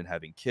husband and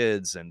having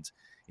kids and,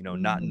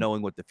 not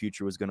knowing what the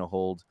future was going to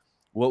hold.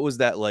 What was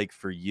that like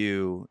for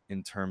you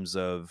in terms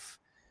of,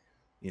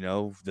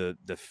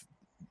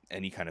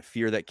 any kind of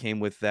fear that came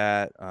with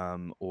that,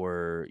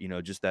 or,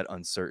 just that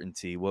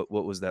uncertainty? What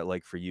was that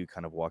like for you,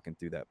 kind of walking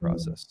through that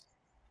process?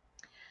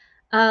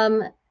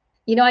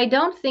 I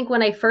don't think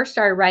when I first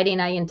started writing,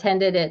 I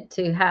intended it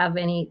to have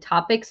any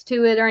topics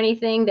to it or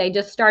anything. They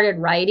just started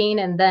writing,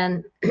 and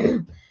then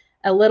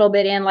a little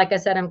bit in, like I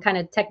said, I'm kind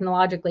of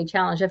technologically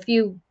challenged. A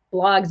few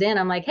blogs in,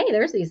 I'm like, hey,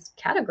 there's these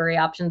category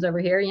options over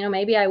here.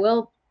 Maybe I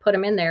will put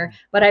them in there.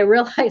 But I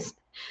realized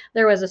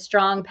there was a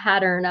strong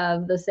pattern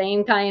of the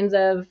same kinds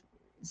of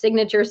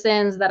signature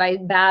sins that I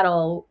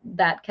battle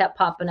that kept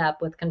popping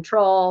up with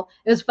control.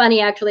 It was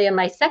funny, actually, in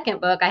my second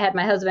book, I had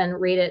my husband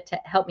read it to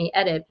help me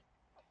edit.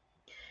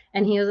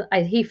 And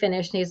he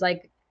finished, and he's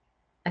like,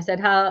 I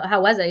said,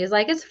 how was it? He's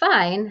like, it's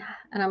fine.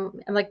 And I'm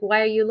like,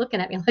 why are you looking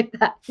at me like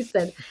that? He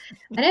said,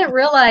 I didn't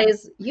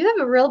realize you have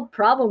a real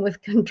problem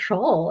with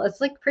control.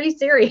 It's like pretty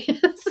serious.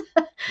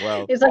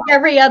 Wow. It's like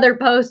every other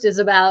post is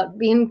about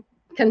being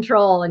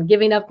control and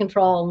giving up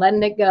control and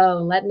letting it go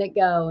and letting it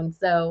go. And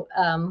so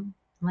I'm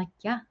like,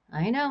 yeah,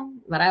 I know,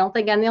 but I don't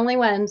think I'm the only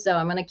one. So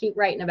I'm going to keep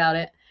writing about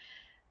it.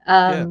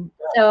 Yeah.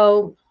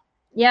 So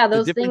yeah, The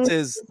those difference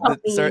things is help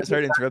that, me.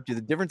 sorry to interrupt you.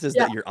 The difference is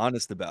Yeah. that you're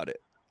honest about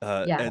it.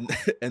 Yeah. And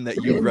and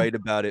that you write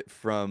about it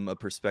from a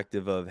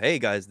perspective of, hey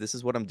guys, this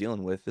is what I'm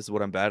dealing with. This is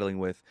what I'm battling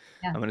with.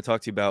 Yeah. I'm going to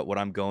talk to you about what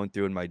I'm going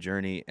through in my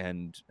journey,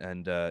 and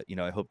you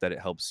know, I hope that it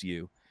helps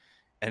you.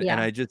 And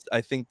Yeah.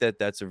 I think that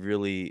that's a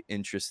really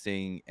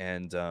interesting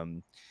and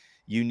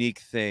unique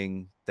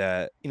thing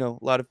that, you know,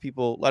 a lot of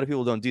people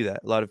don't do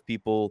that. A lot of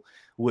people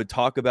would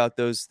talk about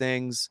those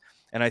things,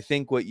 and I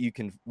think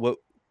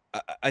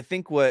I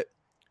think what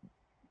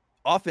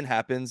often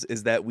happens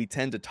is that we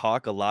tend to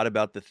talk a lot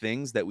about the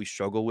things that we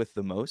struggle with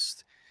the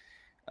most.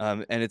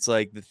 And it's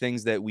like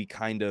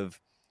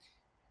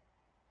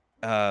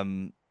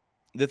um,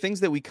 the things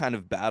that we kind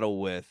of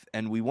battle with,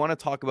 and we want to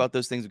talk about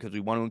those things because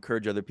we want to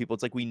encourage other people.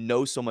 It's like we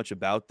know so much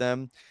about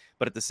them,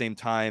 but at the same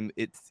time,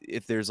 it's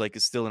if there's like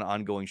still an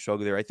ongoing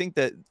struggle there. I think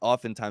that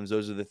oftentimes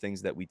those are the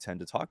things that we tend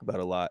to talk about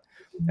a lot,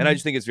 and I Mhm.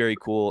 just think it's very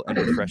cool and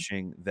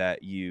refreshing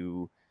that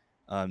you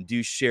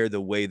do share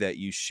the way that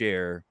you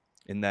share.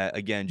 In that,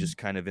 again, just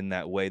kind of in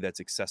that way that's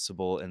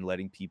accessible and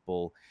letting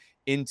people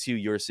into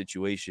your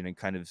situation and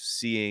kind of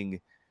seeing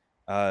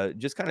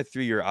just kind of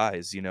through your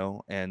eyes, you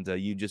know, and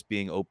you just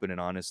being open and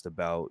honest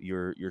about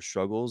your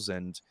struggles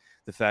and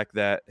the fact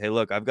that, hey,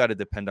 look, I've got to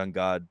depend on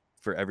God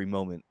for every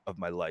moment of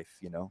my life,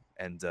 you know,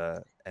 and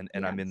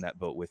I'm in Yes. that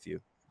boat with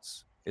you.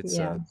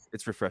 Yeah.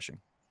 It's refreshing.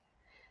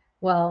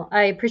 Well,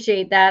 I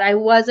appreciate that. I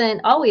wasn't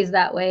always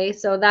that way.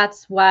 So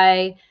that's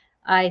why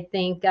I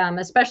think,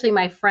 especially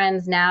my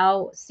friends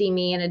now see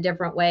me in a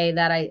different way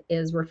that I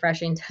is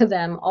refreshing to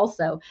them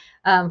also.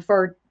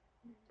 For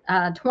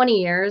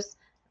 20 years,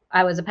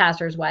 I was a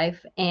pastor's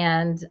wife,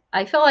 and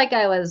I feel like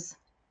I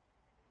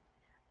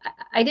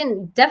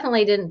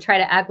definitely didn't try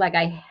to act like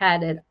I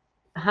had it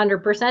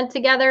 100%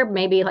 together,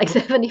 maybe like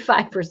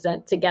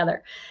 75%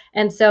 together.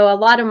 And so a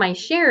lot of my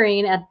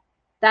sharing at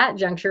that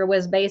juncture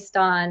was based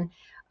on,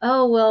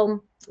 oh,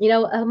 well,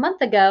 a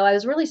month ago I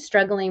was really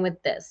struggling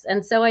with this.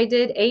 And so I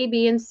did A,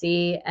 B, and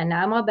C, and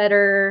now I'm all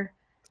better.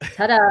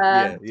 Ta-da,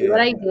 Yeah, do what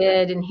yeah. I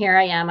did, and here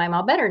I am. I'm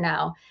all better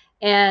now.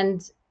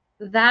 And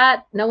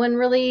that no one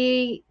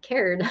really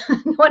cared.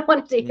 No one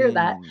wanted to hear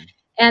that. Mm,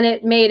 And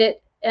it made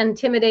it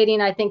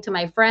intimidating, I think, to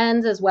my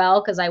friends as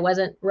well, because I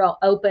wasn't real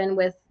open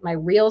with my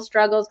real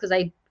struggles, because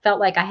I felt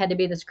like I had to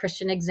be this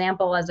Christian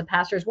example as a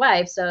pastor's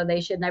wife, so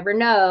they should never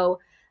know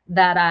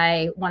that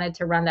I wanted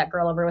to run that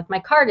girl over with my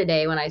car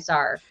today when I saw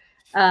her.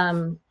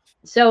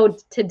 So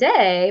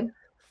today,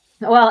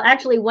 well,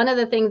 actually, one of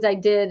the things I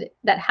did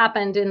that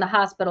happened in the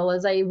hospital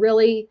is I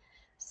really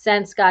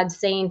sensed God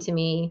saying to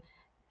me,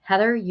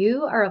 Heather,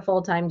 you are a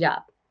full-time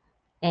job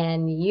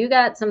and you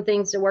got some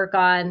things to work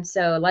on.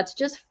 So let's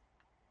just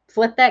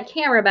flip that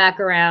camera back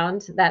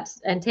around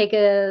and take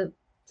a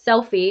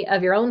selfie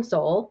of your own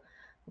soul.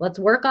 Let's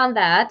work on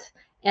that.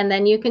 And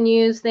then you can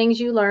use things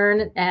you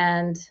learn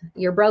and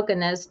your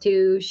brokenness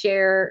to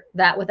share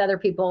that with other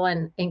people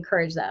and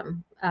encourage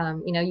them.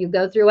 You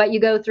go through what you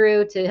go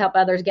through to help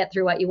others get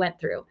through what you went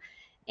through.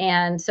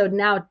 And so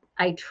now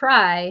I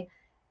try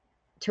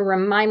to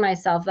remind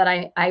myself that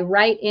I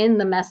write in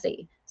the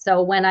messy.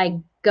 So when I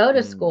go to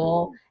mm,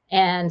 school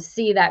and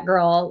see that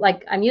girl,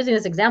 like I'm using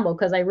this example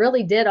because I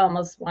really did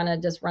almost want to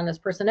just run this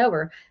person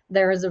over.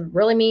 There was a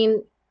really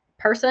mean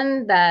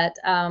person that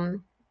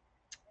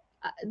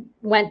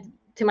went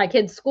to my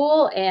kid's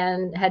school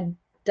and had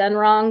done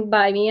wrong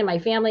by me and my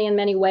family in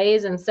many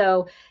ways. And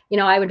so,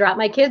 I would drop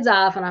my kids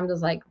off and I'm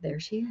just like, there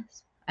she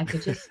is. I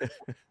could just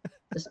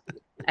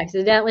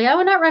accidentally, I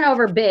would not run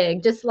over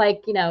big, just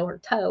like, her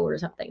toe or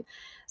something.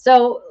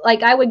 So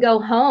like I would go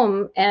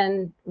home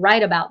and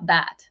write about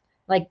that.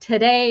 Like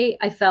today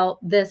I felt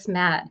this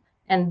mad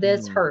and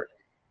this mm, hurt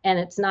and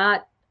it's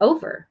not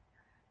over.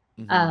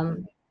 mm-hmm.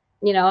 Um,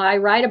 I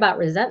write about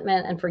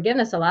resentment and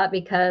forgiveness a lot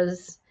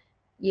because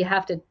you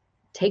have to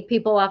take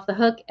people off the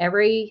hook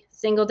every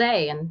single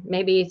day. And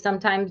maybe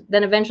sometimes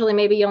then eventually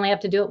maybe you only have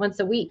to do it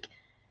once a week.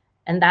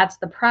 And that's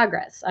the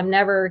progress. I'm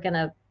never going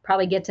to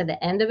probably get to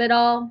the end of it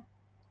all,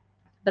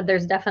 but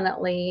there's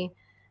definitely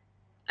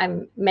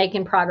I'm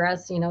making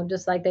progress,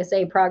 just like they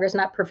say, progress,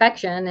 not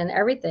perfection and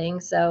everything.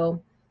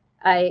 So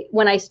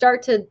when I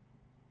start to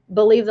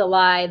believe the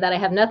lie that I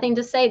have nothing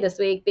to say this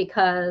week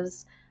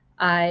because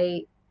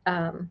I,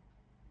 um,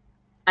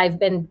 I've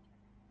been,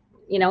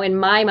 in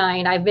my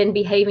mind, I've been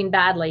behaving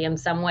badly in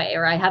some way,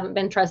 or I haven't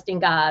been trusting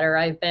God, or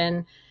I've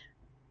been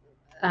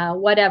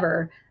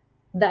whatever,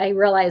 that I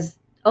realize,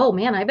 oh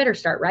man, I better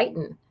start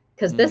writing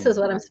because this Mm, is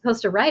what I'm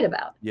supposed to write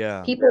about.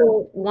 yeah,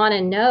 People want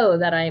to know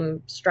that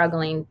I'm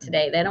struggling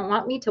today. They don't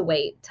want me to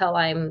wait till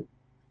I'm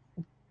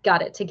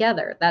got it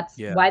together. That's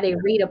yeah. why they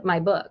read up my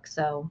book.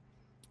 So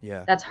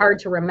Yeah. That's hard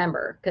to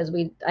remember because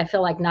I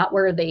feel like not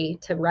worthy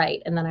to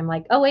write. And then I'm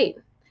like, oh wait,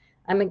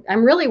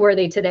 I'm really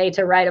worthy today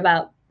to write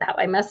about how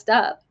I messed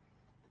up.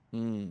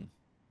 Mm.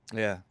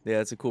 Yeah, yeah,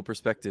 that's a cool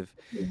perspective.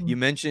 Mhm. You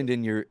mentioned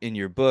in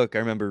your book, I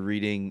remember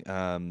reading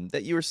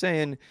that you were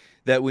saying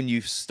that when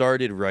you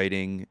started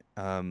writing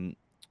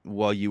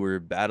while you were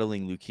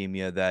battling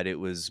leukemia, that it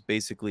was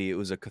basically it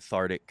was a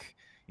cathartic,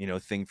 you know,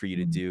 thing for you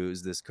to Mhm. do. It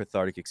was this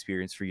cathartic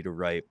experience for you to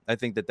write. I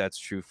think that that's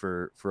true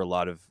for a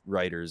lot of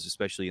writers,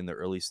 especially in the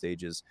early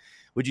stages.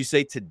 Would you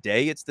say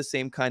today it's the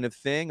same kind of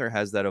thing, or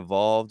has that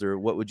evolved, or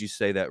what would you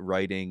say that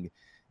writing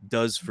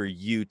does for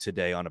you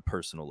today on a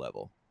personal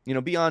level? You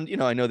know, beyond, you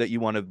know, I know that you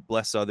want to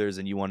bless others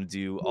and you want to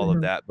do all of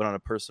Mhm. that, but on a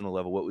personal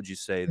level, what would you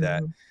say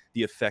that Mhm.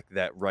 the effect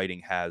that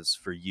writing has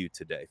for you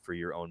today, for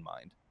your own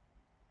mind?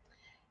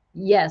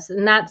 Yes,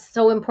 and that's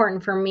so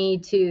important for me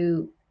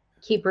to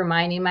keep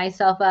reminding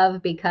myself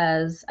of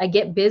because I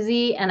get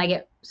busy and I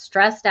get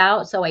stressed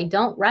out, so I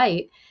don't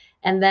write.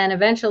 And then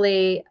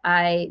eventually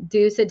I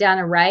do sit down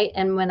and write.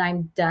 And when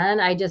I'm done,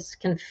 I just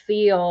can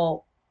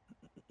feel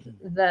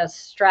the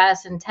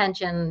stress and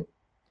tension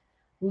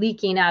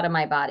leaking out of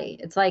my body.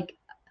 It's like,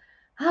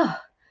 oh,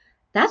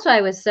 that's why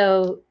I was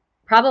so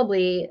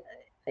probably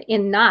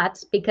in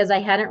knots because I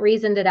hadn't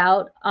reasoned it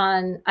out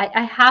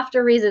I have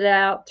to reason it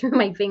out through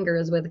my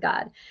fingers with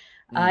God.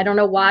 I don't Mm,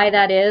 know why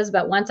that is,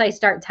 but once I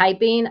start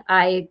typing,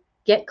 I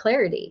get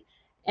clarity.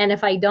 And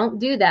if I don't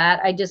do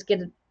that, I just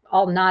get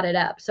all knotted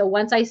up. So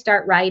once I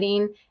start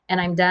writing and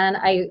I'm done,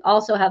 I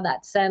also have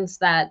that sense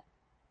that,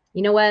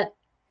 you know what,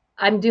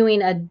 I'm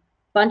doing a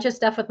bunch of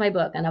stuff with my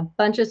book and a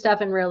bunch of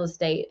stuff in real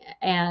estate.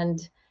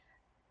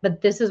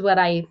 But this is what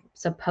I'm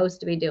supposed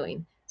to be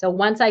doing. So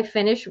once I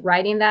finish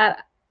writing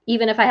that,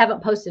 even if I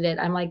haven't posted it,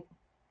 I'm like,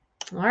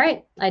 all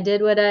right, I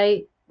did what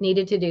I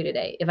needed to do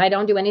today. If I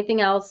don't do anything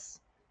else,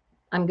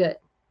 I'm good.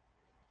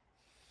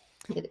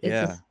 It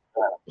yeah. just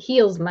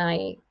heals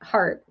my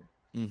heart.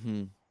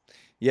 Hmm.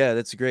 Yeah,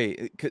 that's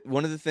great.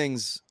 One of the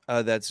things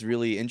that's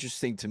really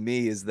interesting to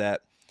me is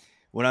that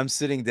when I'm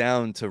sitting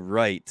down to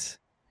write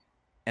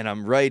and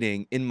I'm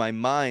writing in my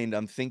mind,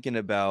 I'm thinking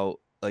about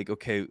like,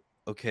 okay,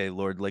 okay,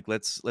 Lord, like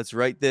let's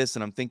write this,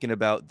 and I'm thinking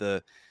about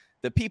the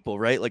people,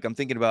 right? Like I'm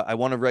thinking about I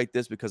want to write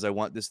this because I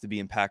want this to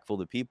be impactful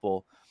to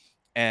people,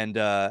 and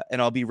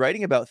I'll be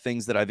writing about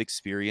things that I've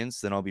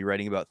experienced, and I'll be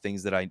writing about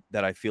things that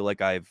I feel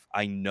like I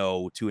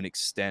know to an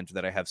extent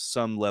that I have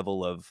some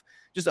level of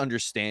just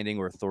understanding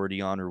or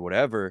authority on or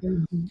whatever.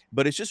 Mhm.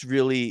 But it's just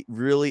really,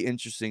 really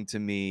interesting to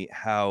me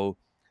how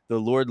the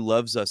Lord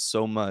loves us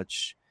so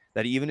much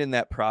that even in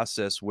that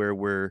process where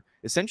we're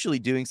essentially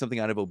doing something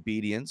out of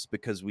obedience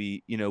because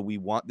we, you know, we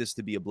want this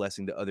to be a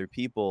blessing to other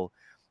people,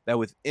 that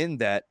within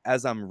that,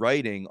 as I'm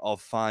writing, I'll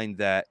find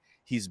that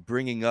He's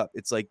bringing up,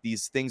 it's like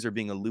these things are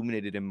being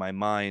illuminated in my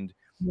mind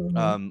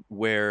Mhm.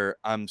 where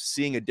I'm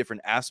seeing a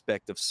different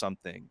aspect of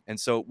something. And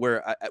so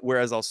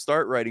whereas I'll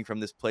start writing from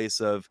this place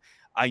of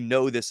I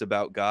know this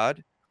about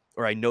God,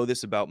 or I know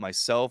this about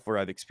myself, or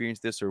I've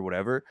experienced this or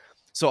whatever.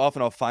 So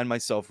often I'll find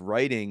myself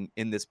writing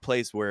in this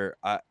place where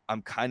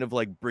I'm kind of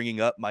like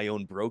bringing up my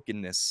own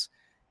brokenness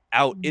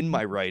out in Mhm.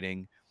 my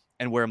writing,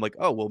 and where I'm like,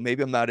 oh, well,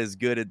 maybe I'm not as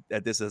good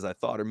at this as I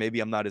thought, or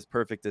maybe I'm not as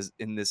perfect as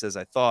in this as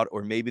I thought,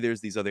 or maybe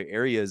there's these other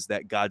areas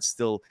that God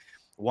still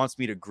wants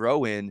me to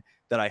grow in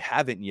that I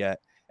haven't yet.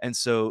 And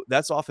so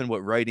that's often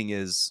what writing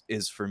is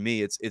for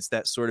me. It's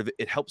that sort of,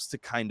 it helps to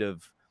kind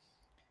of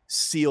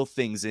seal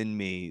things in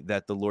me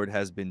that the Lord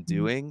has been Mhm.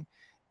 doing.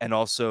 And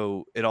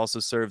also it also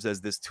serves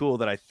as this tool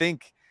that I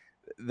think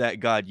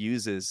that God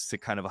uses to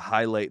kind of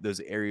highlight those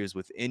areas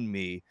within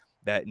me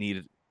that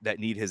need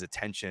his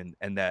attention,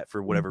 and that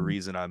for whatever Mhm.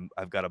 reason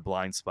I've got a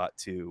blind spot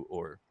to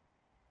or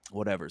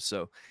whatever.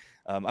 So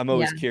I'm Yeah.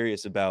 always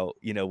curious about,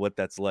 you know, what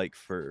that's like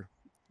for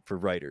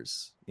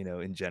writers, you know,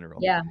 in general.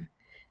 Yeah.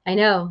 I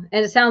know.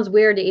 And it sounds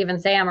weird to even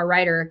say I'm a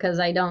writer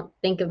because I don't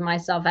think of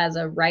myself as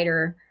a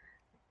writer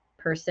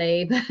per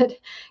se, but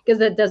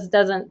because it just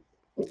doesn't,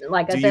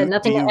 like I said, Do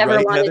nothing you I ever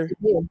write, wanted Heather? to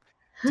do.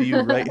 Do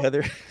you write,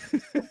 Heather?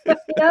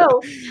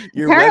 No,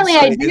 Your apparently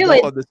I website is do. up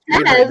It on the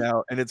screen right says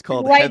now, and it's to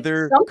called write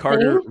something.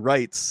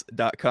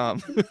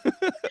 heathercarterwrites.com.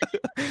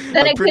 Then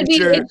I'm it could pretty be,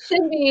 sure it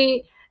should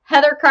be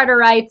Heather Carter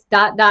writes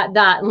dot dot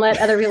dot and let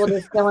other people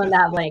just fill in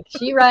that blank.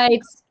 She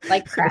writes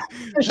like crap.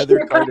 She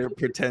Heather Carter writes.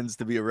 pretends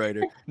to be a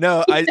writer.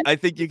 No, I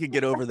think you can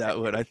get over that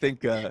one. I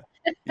think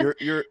you're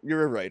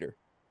a writer.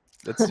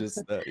 That's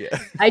just yeah.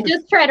 I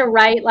just try to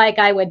write like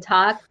I would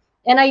talk,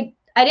 and I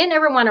didn't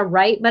ever want to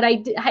write, but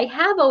I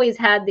have always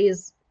had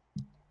these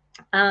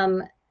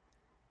um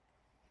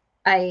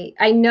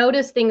I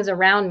notice things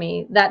around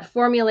me that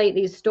formulate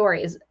these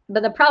stories.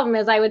 But the problem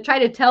is I would try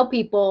to tell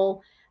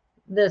people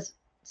this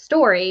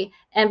story,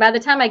 and by the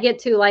time I get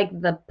to like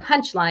the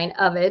punchline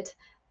of it,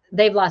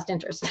 they've lost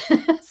interest.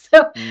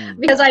 So Mm,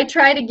 because I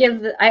try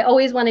to I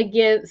always want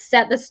to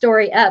set the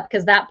story up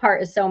because that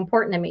part is so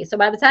important to me. So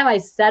by the time I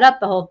set up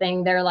the whole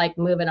thing, they're like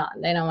moving on.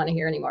 They don't want to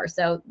hear anymore.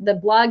 So the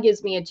blog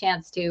gives me a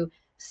chance to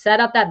set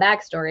up that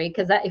backstory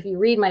because that if you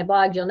read my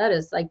blog, you'll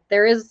notice like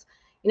there is,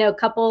 a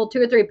couple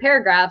 2 or 3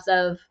 paragraphs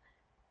of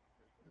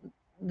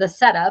the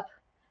setup,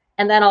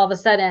 and then all of a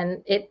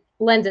sudden it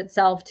lends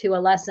itself to a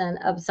lesson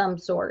of some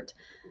sort.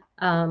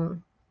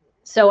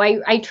 So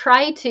I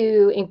try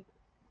to,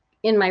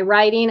 in my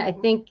writing, I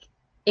think,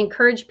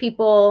 encourage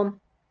people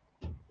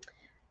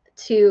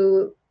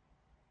to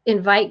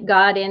invite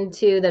God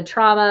into the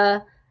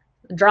trauma,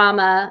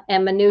 drama,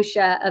 and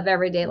minutia of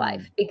everyday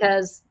life,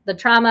 because the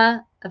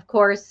trauma, of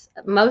course,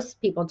 most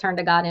people turn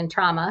to God in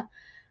trauma.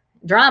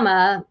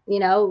 Drama,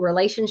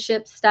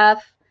 relationship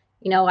stuff.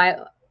 I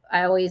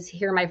always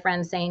hear my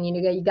friends saying,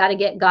 you got to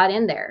get God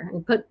in there,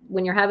 and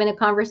when you're having a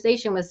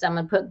conversation with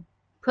someone,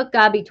 put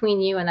God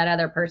between you and that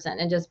other person,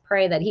 and just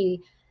pray that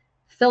he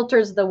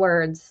filters the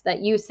words that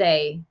you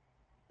say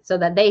so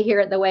that they hear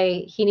it the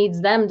way he needs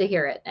them to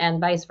hear it,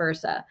 and vice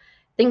versa.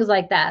 Things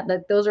like that.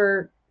 Those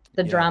are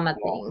the drama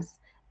things.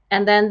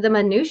 And then the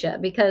minutia,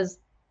 because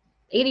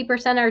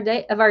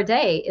 80% of our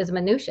day is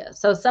minutia.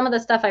 So some of the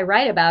stuff I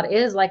write about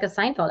is like a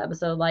Seinfeld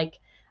episode. Like,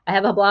 I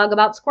have a blog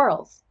about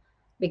squirrels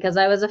because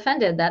I was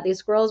offended that these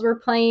squirrels were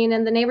playing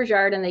in the neighbor's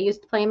yard and they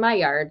used to play in my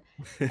yard.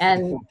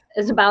 And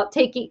it's about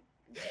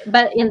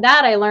but in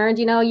that I learned,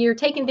 you're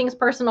taking things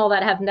personal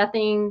that have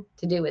nothing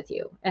to do with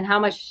you. And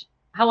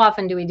how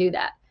often do we do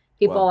that?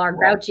 People are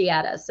grouchy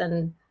at us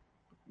and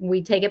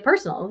we take it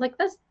personal. Like,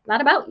 that's not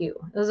about you.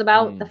 It was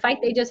about the fight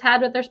they just had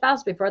with their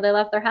spouse before they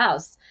left their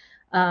house.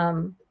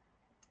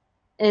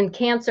 In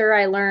cancer,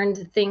 I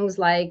learned things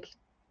like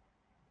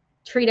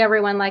treat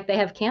everyone like they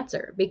have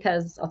cancer,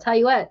 because I'll tell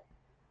you what,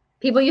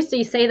 people used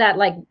to say that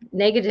like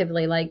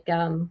negatively, like,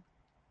 oh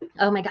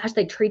my gosh,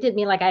 they treated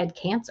me like I had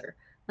cancer.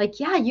 Like,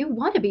 yeah, you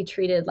want to be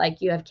treated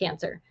like you have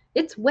cancer.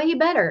 It's way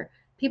better.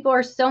 People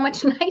are so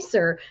much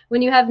nicer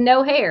when you have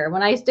no hair.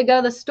 When I used to go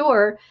to the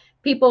store,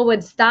 people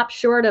would stop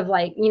short of,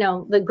 like,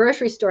 the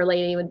grocery store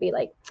lady would be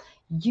like,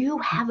 you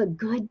have a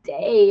good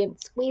day, and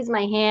squeeze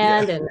my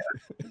hand and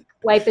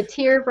wipe a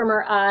tear from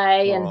her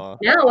eye. And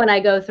now when I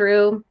go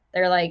through,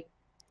 they're like,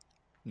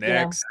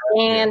 next,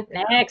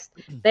 next.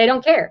 They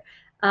don't care.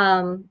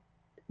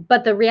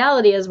 But the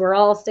reality is we're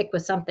all sick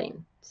with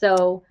something.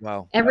 So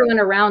everyone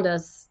around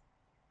us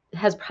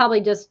has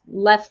probably just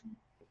left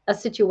a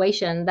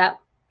situation that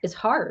is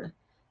hard.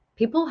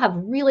 People have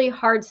really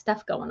hard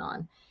stuff going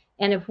on.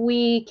 And if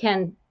we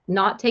can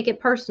not take it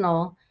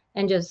personal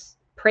and just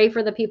pray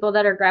for the people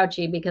that are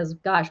grouchy, because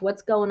gosh,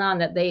 what's going on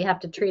that they have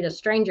to treat a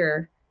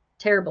stranger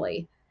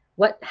terribly?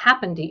 What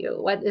happened to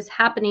you? What is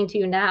happening to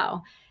you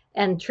now?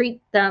 And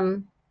treat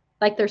them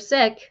like they're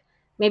sick.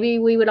 Maybe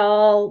we would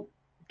all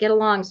get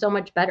along so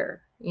much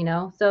better,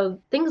 So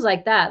things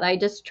like that. I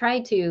just try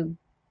to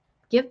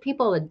give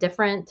people a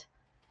different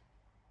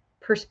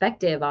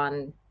perspective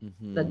on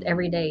the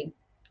everyday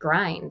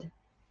grind.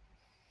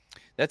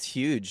 That's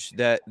huge.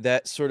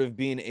 That sort of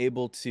being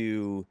able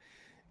to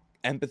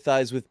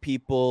empathize with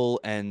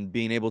people and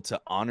being able to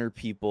honor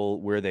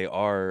people where they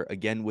are,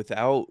 again,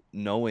 without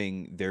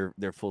knowing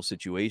their full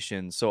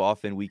situation. So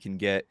often we can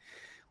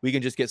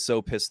just get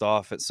so pissed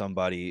off at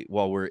somebody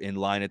while we're in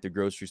line at the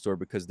grocery store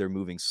because they're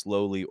moving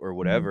slowly or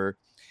whatever.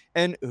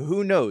 And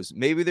who knows,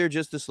 maybe they're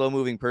just a slow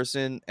moving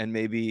person, and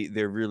maybe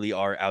they really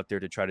are out there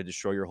to try to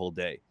destroy your whole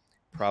day.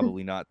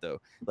 Probably not, though.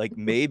 Like,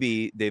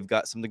 maybe they've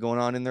got something going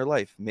on in their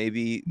life.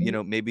 Maybe,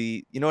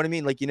 maybe, you know what I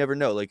mean? Like, you never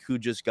know, like, who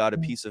just got a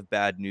piece of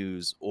bad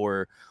news,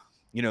 or,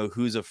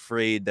 who's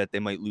afraid that they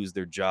might lose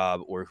their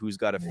job, or who's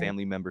got a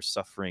family member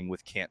suffering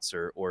with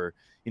cancer, or,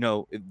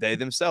 they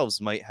themselves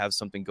might have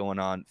something going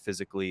on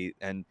physically.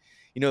 And,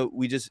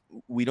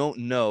 we don't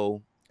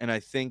know. And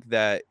I think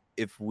that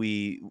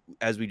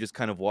as we just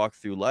kind of walk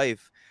through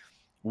life,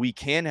 we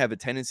can have a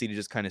tendency to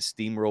just kind of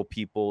steamroll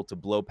people, to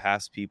blow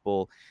past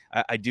people.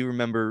 I do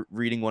remember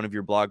reading one of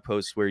your blog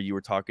posts where you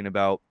were talking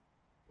about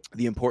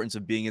the importance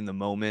of being in the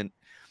moment,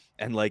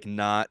 and like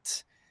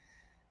not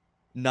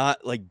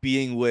like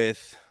being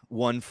with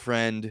one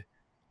friend,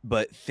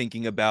 but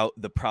thinking about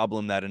the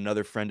problem that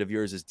another friend of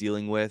yours is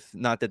dealing with.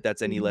 Not that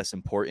that's any less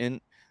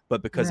important,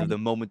 but because of the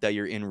moment that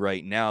you're in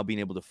right now, being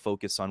able to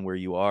focus on where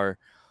you are.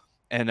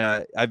 And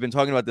I've been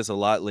talking about this a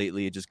lot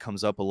lately. It just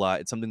comes up a lot.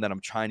 It's something that I'm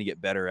trying to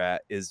get better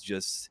at, is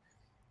just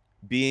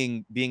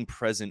being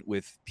present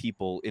with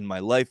people in my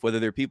life, whether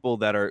I'm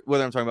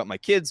talking about my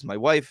kids, my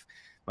wife,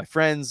 my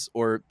friends,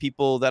 or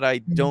people that I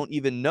don't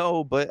even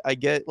know, but I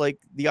get like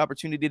the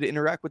opportunity to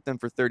interact with them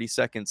for 30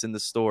 seconds in the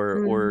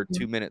store, or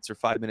 2 minutes or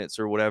 5 minutes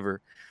or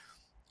whatever.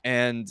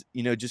 And,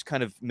 just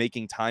kind of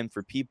making time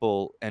for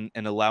people, and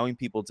allowing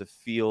people to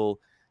feel,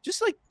 just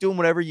like doing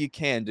whatever you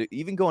can, to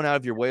even going out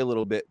of your way a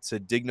little bit to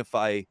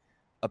dignify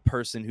a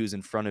person who's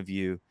in front of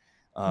you.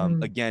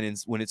 Again,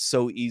 when it's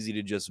so easy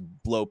to just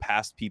blow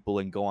past people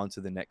and go on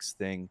to the next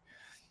thing.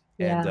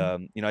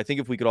 And, I think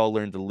if we could all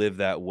learn to live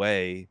that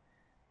way,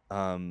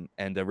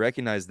 and to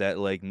recognize that,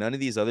 like, none of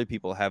these other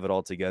people have it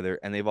all together,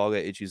 and they've all got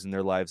issues in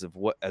their lives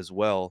as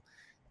well.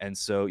 And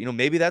so,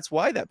 maybe that's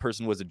why that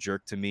person was a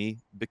jerk to me,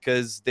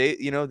 because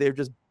they're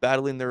just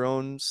battling their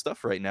own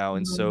stuff right now.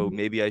 And so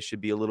maybe I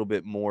should be a little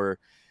bit more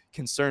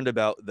concerned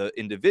about the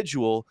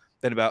individual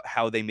than about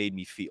how they made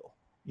me feel,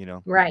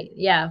 Right.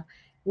 Yeah.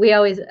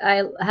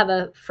 I have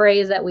a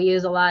phrase that we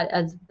use a lot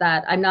as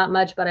that I'm not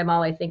much, but I'm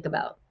all I think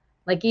about.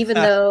 Like, even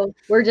though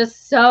we're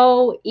just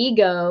so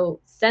ego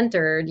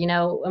centered, and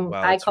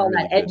Wow, I that's call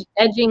really that good.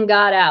 edging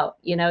God out.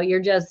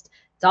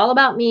 It's all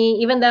about me.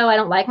 Even though I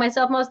don't like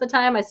myself most of the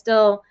time, I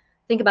still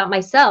think about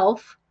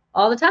myself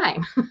all the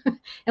time.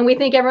 And we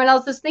think everyone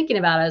else is thinking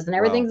about us and Wow.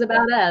 everything's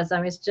about us.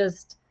 I mean,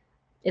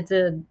 it's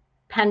a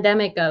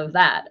pandemic of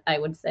that, I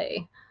would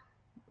say.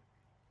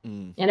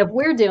 Mm. And if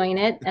we're doing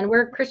it and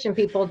we're Christian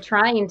people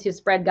trying to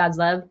spread God's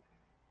love,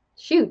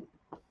 shoot,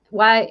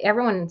 why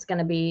everyone's going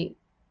to be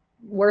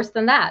worse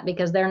than that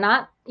because they're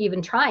not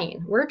even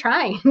trying. We're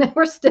trying.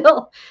 We're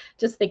still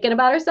just thinking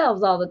about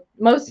ourselves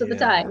most of the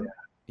Yeah. time.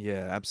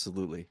 Yeah,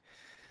 absolutely.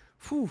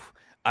 Whew.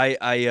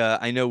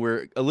 I know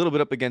we're a little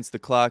bit up against the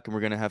clock and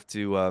we're gonna have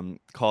to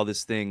call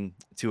this thing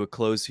to a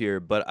close here,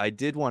 but I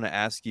did want to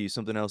ask you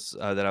something else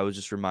that I was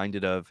just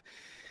reminded of.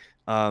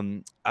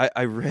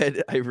 I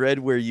read I read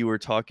where you were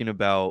talking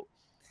about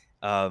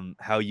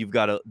how you've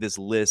got this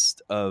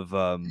list of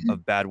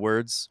bad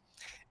words,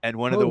 and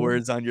one of the Oh,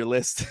 words on your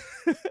list,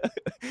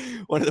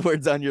 one of the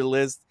words on your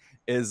list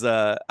is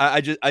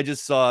I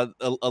just saw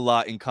a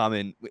lot in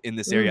common in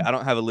this area. mm. I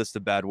don't have a list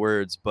of bad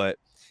words, but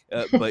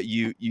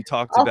you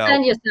talked I'll about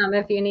send you some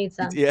if you need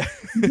some. yeah.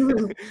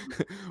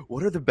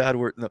 What are the bad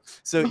words? No.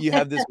 So you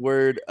have this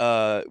word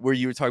where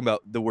you were talking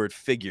about the word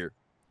figure.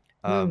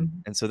 Mm.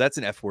 And so that's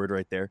an F word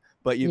right there.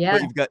 But Yeah.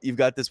 you've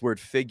got this word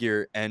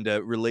figure and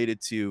related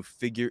to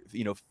figure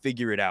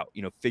it out,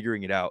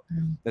 figuring it out.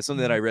 That's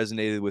something that I Mm.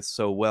 resonated with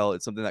so well.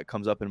 It's something that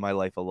comes up in my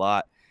life a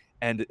lot.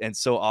 And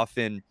so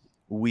often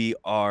we're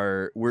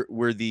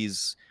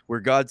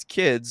God's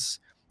kids,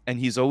 and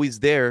he's always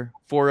there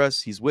for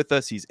us. He's with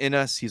us, he's in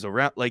us, he's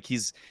around, like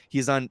he's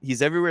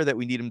everywhere that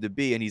we need him to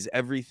be, and he's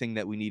everything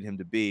that we need him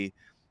to be.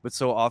 But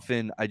so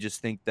often I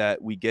just think that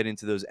we get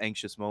into those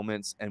anxious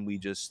moments and we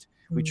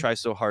Mm. try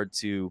so hard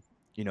to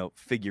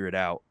figure it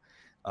out.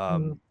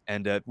 Mm.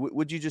 And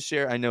would you just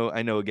share, I know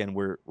again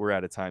we're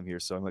out of time here,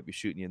 so I might be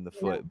shooting you in the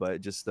Yeah. foot,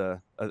 but just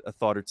a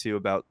thought or two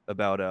about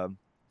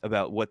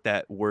what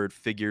that word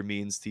figure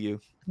means to you.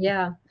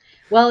 Yeah.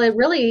 Well, it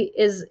really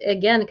is,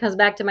 again, it comes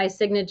back to my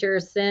signature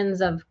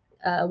sins of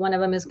one of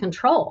them is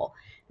control.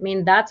 I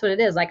mean, that's what it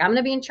is. Like, I'm going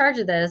to be in charge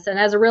of this. And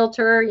as a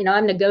realtor,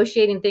 I'm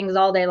negotiating things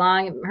all day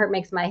long. It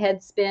makes my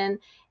head spin.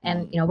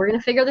 And, Mm. we're going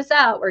to figure this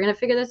out. We're going to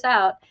figure this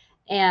out.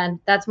 And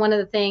that's one of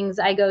the things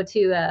I go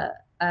to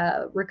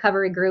a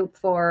recovery group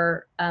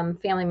for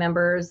family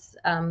members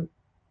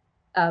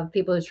of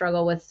people who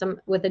struggle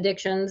with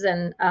addictions.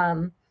 And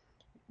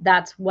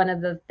that's one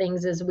of the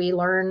things is we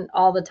learn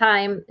all the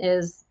time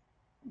is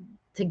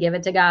to give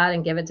it to God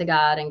and give it to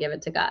God and give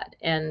it to God.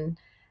 And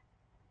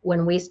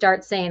when we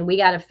start saying we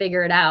got to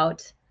figure it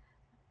out,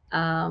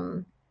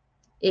 um,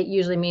 it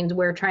usually means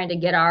we're trying to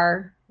get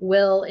our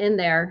will in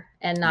there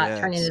and not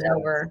turning Yes. it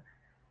over.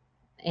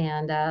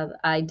 And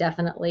I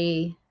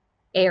definitely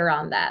err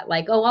on that.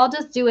 Like, oh, I'll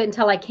just do it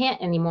until I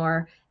can't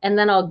anymore, and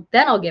then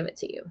I'll give it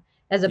to you,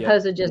 as Yep.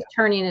 opposed to just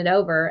turning it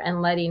over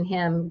and letting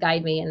Him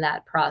guide me in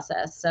that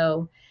process.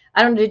 So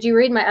I don't. Did you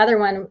read my other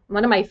one?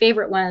 One of my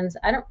favorite ones.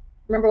 I don't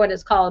remember what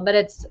it's called, but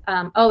it's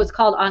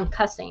called On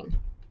Cussing.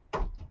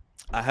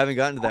 I haven't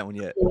gotten to that one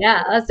yet.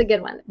 Yeah, that's a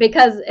good one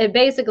because it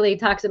basically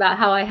talks about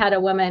how I had a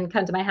woman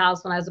come to my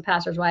house when I was a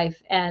pastor's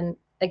wife and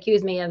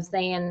accuse me of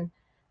saying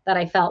that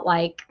I felt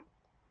like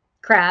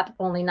crap,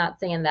 only not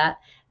saying that.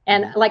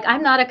 And Mhm. like,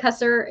 I'm not a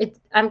cusser.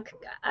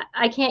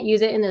 I can't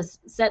use it in this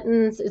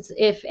sentence. It's,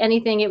 if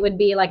anything, it would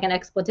be like an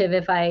expletive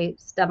if I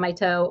stub my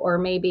toe, or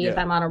maybe if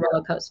Yeah. I'm on a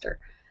roller coaster.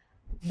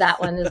 That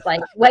one is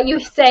like what you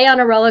say on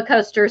a roller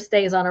coaster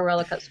stays on a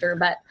roller coaster.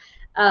 But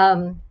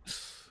um,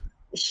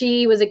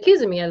 she was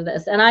accusing me of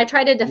this, and I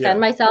try to defend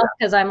Yeah. myself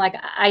because I'm like,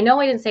 I know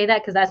I didn't say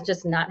that because that's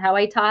just not how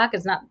I talk.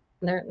 It's not,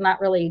 they're not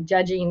really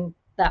judging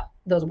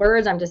those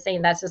words. I'm just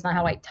saying that's just not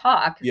how I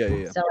talk. Yeah. Yeah.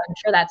 Yeah. So I'm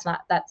sure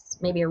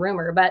that's maybe a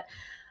rumor. But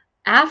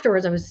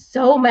afterwards, I was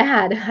so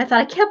mad. I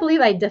thought, I can't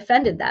believe I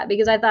defended that,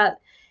 because I thought,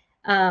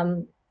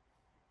 um,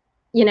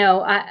 you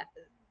know, I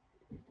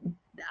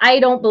I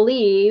don't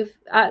believe,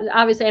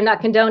 obviously, I'm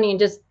not condoning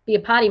just be a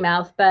potty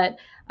mouth, but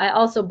I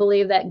also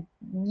believe that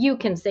you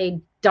can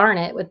say darn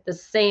it with the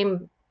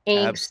same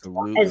angst as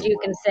Absolutely. you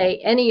can say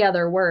any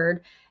other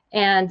word.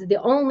 And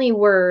the only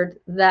word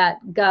that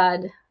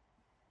God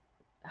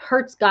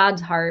hurts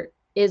God's heart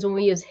is when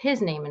we use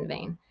his name in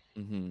vain.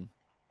 Hmm.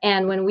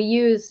 And when we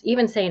use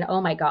even saying, oh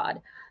my God,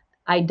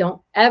 I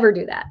don't ever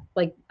do that.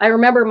 Like, I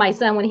remember my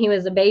son when he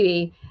was a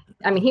baby.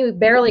 I mean, he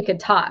barely could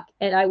talk,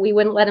 and we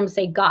wouldn't let him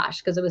say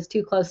gosh because it was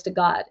too close to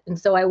God. And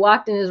so I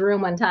walked in his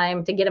room one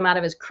time to get him out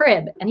of his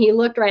crib, and he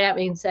looked right at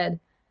me and said,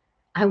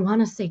 I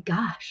want to say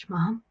gosh,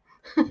 Mom.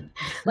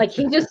 Like,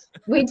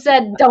 we'd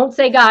said, don't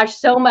say gosh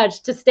so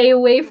much to stay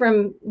away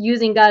from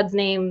using God's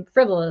name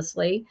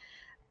frivolously,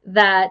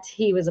 that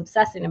he was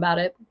obsessing about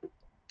it.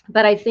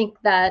 But I think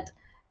that,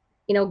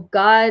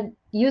 God,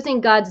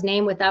 using God's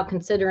name without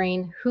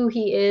considering who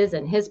he is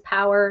and his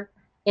power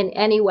in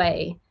any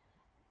way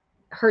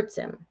hurts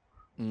him.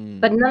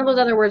 But none of those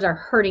other words are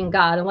hurting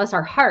God unless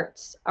our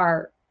hearts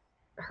are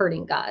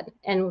hurting God.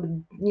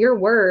 And your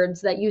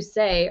words that you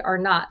say are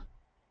not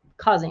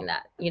causing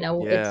that. It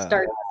Yeah.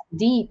 starts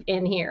deep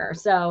in here.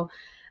 So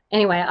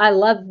anyway, I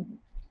love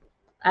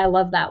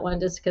that one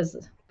just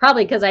because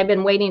I've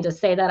been waiting to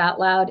say that out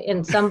loud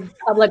in some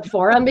public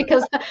forum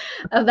because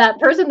of that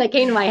person that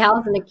came to my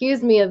house and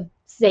accused me of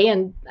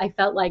saying I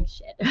felt like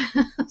shit.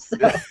 So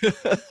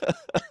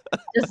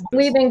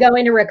we've been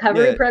going to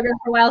recovery program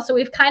for a while, so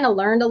we've kind of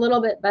learned a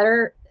little bit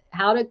better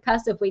how to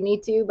cuss if we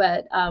need to,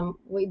 but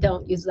we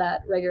don't use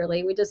that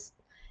regularly. We just,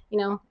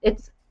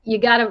 you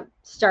got to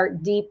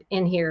start deep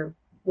in here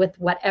with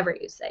whatever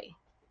you say.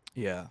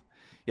 Yeah.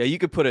 You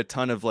could put a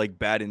ton of like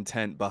bad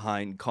intent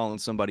behind calling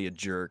somebody a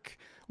jerk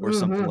or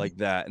something like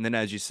that. And then,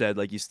 as you said,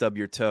 like you stub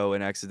your toe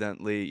and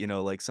accidentally,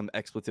 like some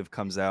expletive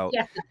comes out,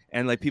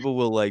 and like people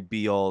will like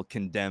be all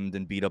condemned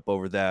and beat up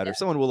over that, or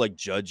someone will like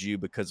judge you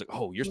because,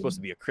 oh, you're supposed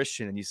to be a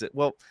Christian. And you said,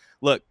 well,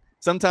 look,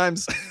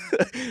 sometimes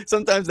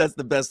that's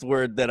the best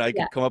word that I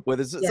could come up with.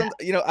 I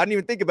didn't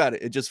even think about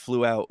it. It just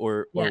flew out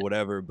or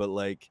whatever. But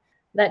like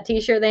that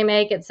t-shirt they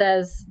make, it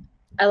says,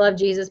 I love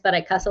Jesus, but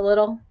I cuss a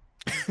little.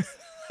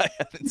 I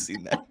haven't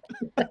seen that.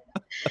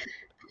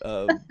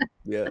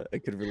 Yeah, I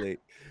could relate.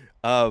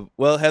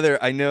 Well, Heather,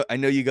 I know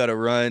you got to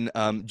run.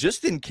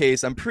 Just in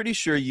case, I'm pretty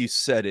sure you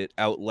said it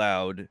out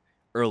loud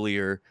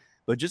earlier,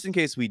 but just in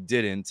case we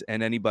didn't,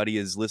 and anybody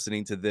is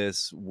listening to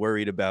this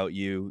worried about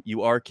you,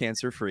 you are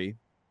cancer-free.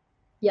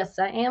 Yes,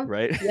 I am.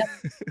 Right? Yep.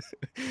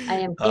 I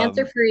am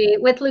cancer-free.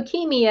 With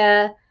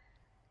leukemia,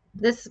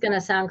 this is going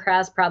to sound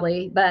crass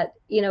probably, but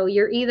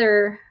you're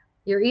either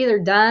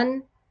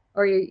done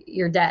or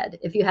you're dead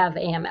if you have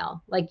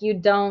AML. Like you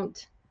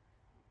don't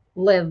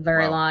live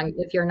very long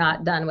if you're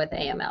not done with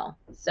AML.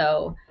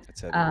 So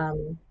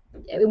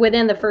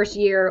within the first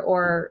year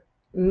or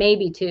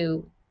maybe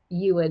two,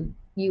 you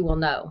will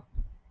know.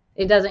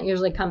 It doesn't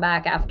usually come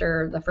back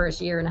after the first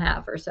year and a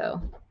half or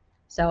so.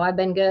 So I've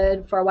been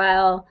good for a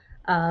while.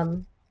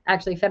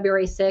 Actually,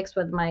 February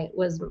 6th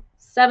was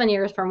 7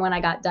 years from when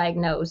I got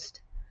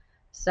diagnosed.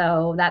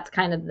 So that's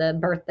kind of the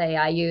birthday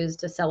I use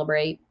to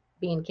celebrate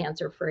being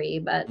cancer-free.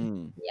 But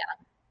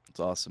it's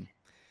awesome.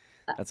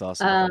 That's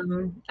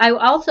awesome. I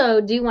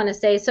also do want to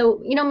say,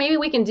 so maybe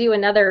we can do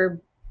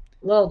another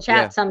little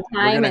chat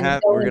sometime.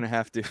 We're gonna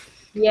have to.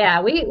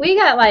 Yeah, we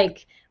got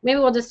maybe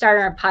we'll just start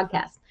our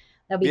podcast.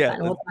 That'll be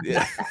fun. We'll talk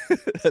about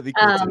that. That'd be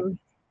cool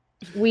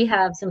we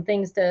have some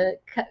things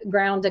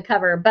ground to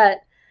cover,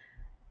 but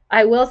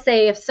I will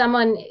say if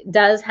someone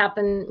does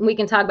happen, we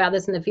can talk about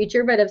this in the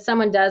future, but if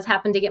someone does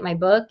happen to get my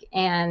book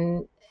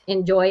and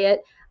enjoy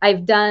it,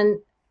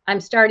 I'm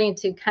starting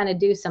to kind of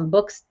do some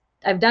books.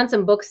 I've done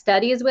some book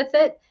studies with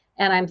it,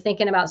 and I'm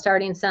thinking about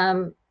starting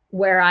some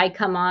where I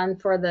come on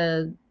for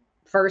the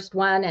first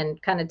one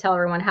and kind of tell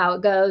everyone how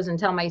it goes and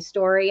tell my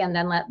story and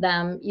then let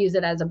them use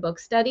it as a book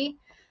study.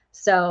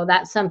 So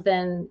that's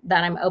something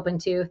that I'm open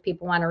to if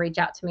people want to reach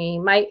out to me.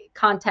 My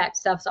contact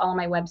stuff's all on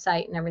my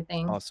website and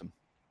everything. Awesome.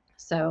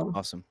 So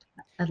awesome.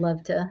 I'd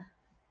love to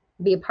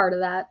be a part of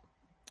that.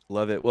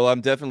 Love it. Well,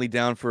 I'm definitely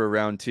down for a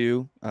round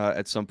 2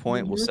 at some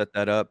point. We'll set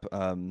that up.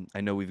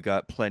 I know we've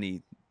got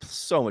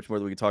so much more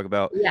that we can talk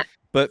about. Yeah.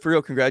 But for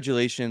real,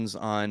 congratulations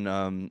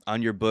on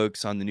your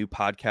books, on the new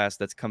podcast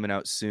that's coming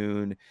out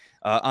soon.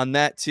 On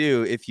that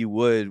too, if you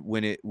would,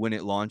 when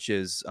it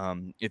launches,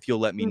 if you'll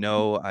let me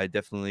know, I'll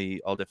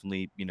definitely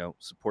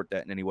support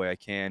that in any way I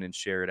can and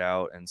share it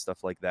out and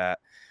stuff like that.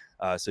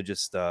 So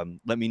just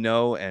let me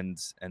know and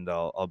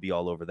I'll be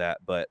all over that.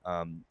 But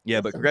awesome.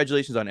 But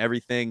congratulations on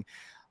everything.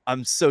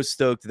 I'm so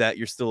stoked that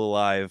you're still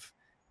alive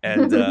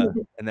and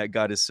that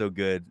God is so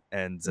good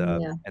and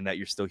that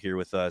you're still here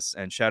with us.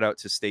 And shout out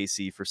to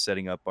Stacy for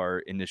setting up our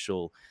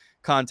initial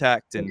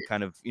contact and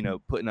kind of,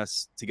 putting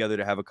us together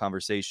to have a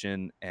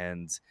conversation.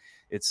 And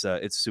it's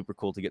super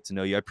cool to get to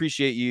know you. I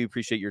appreciate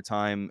your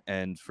time,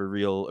 and for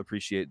real,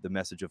 appreciate the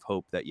message of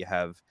hope that you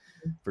have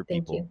for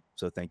people. Thank you.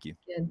 So thank you.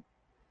 Good.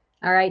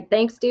 All right.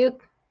 Thanks,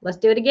 Duke. Let's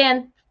do it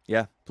again.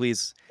 Yeah,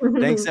 please.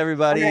 Thanks,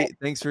 everybody. Right.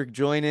 Thanks for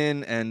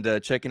joining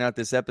and checking out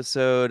this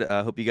episode.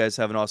 Hope you guys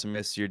have an awesome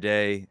rest of your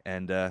day,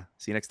 and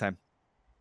see you next time.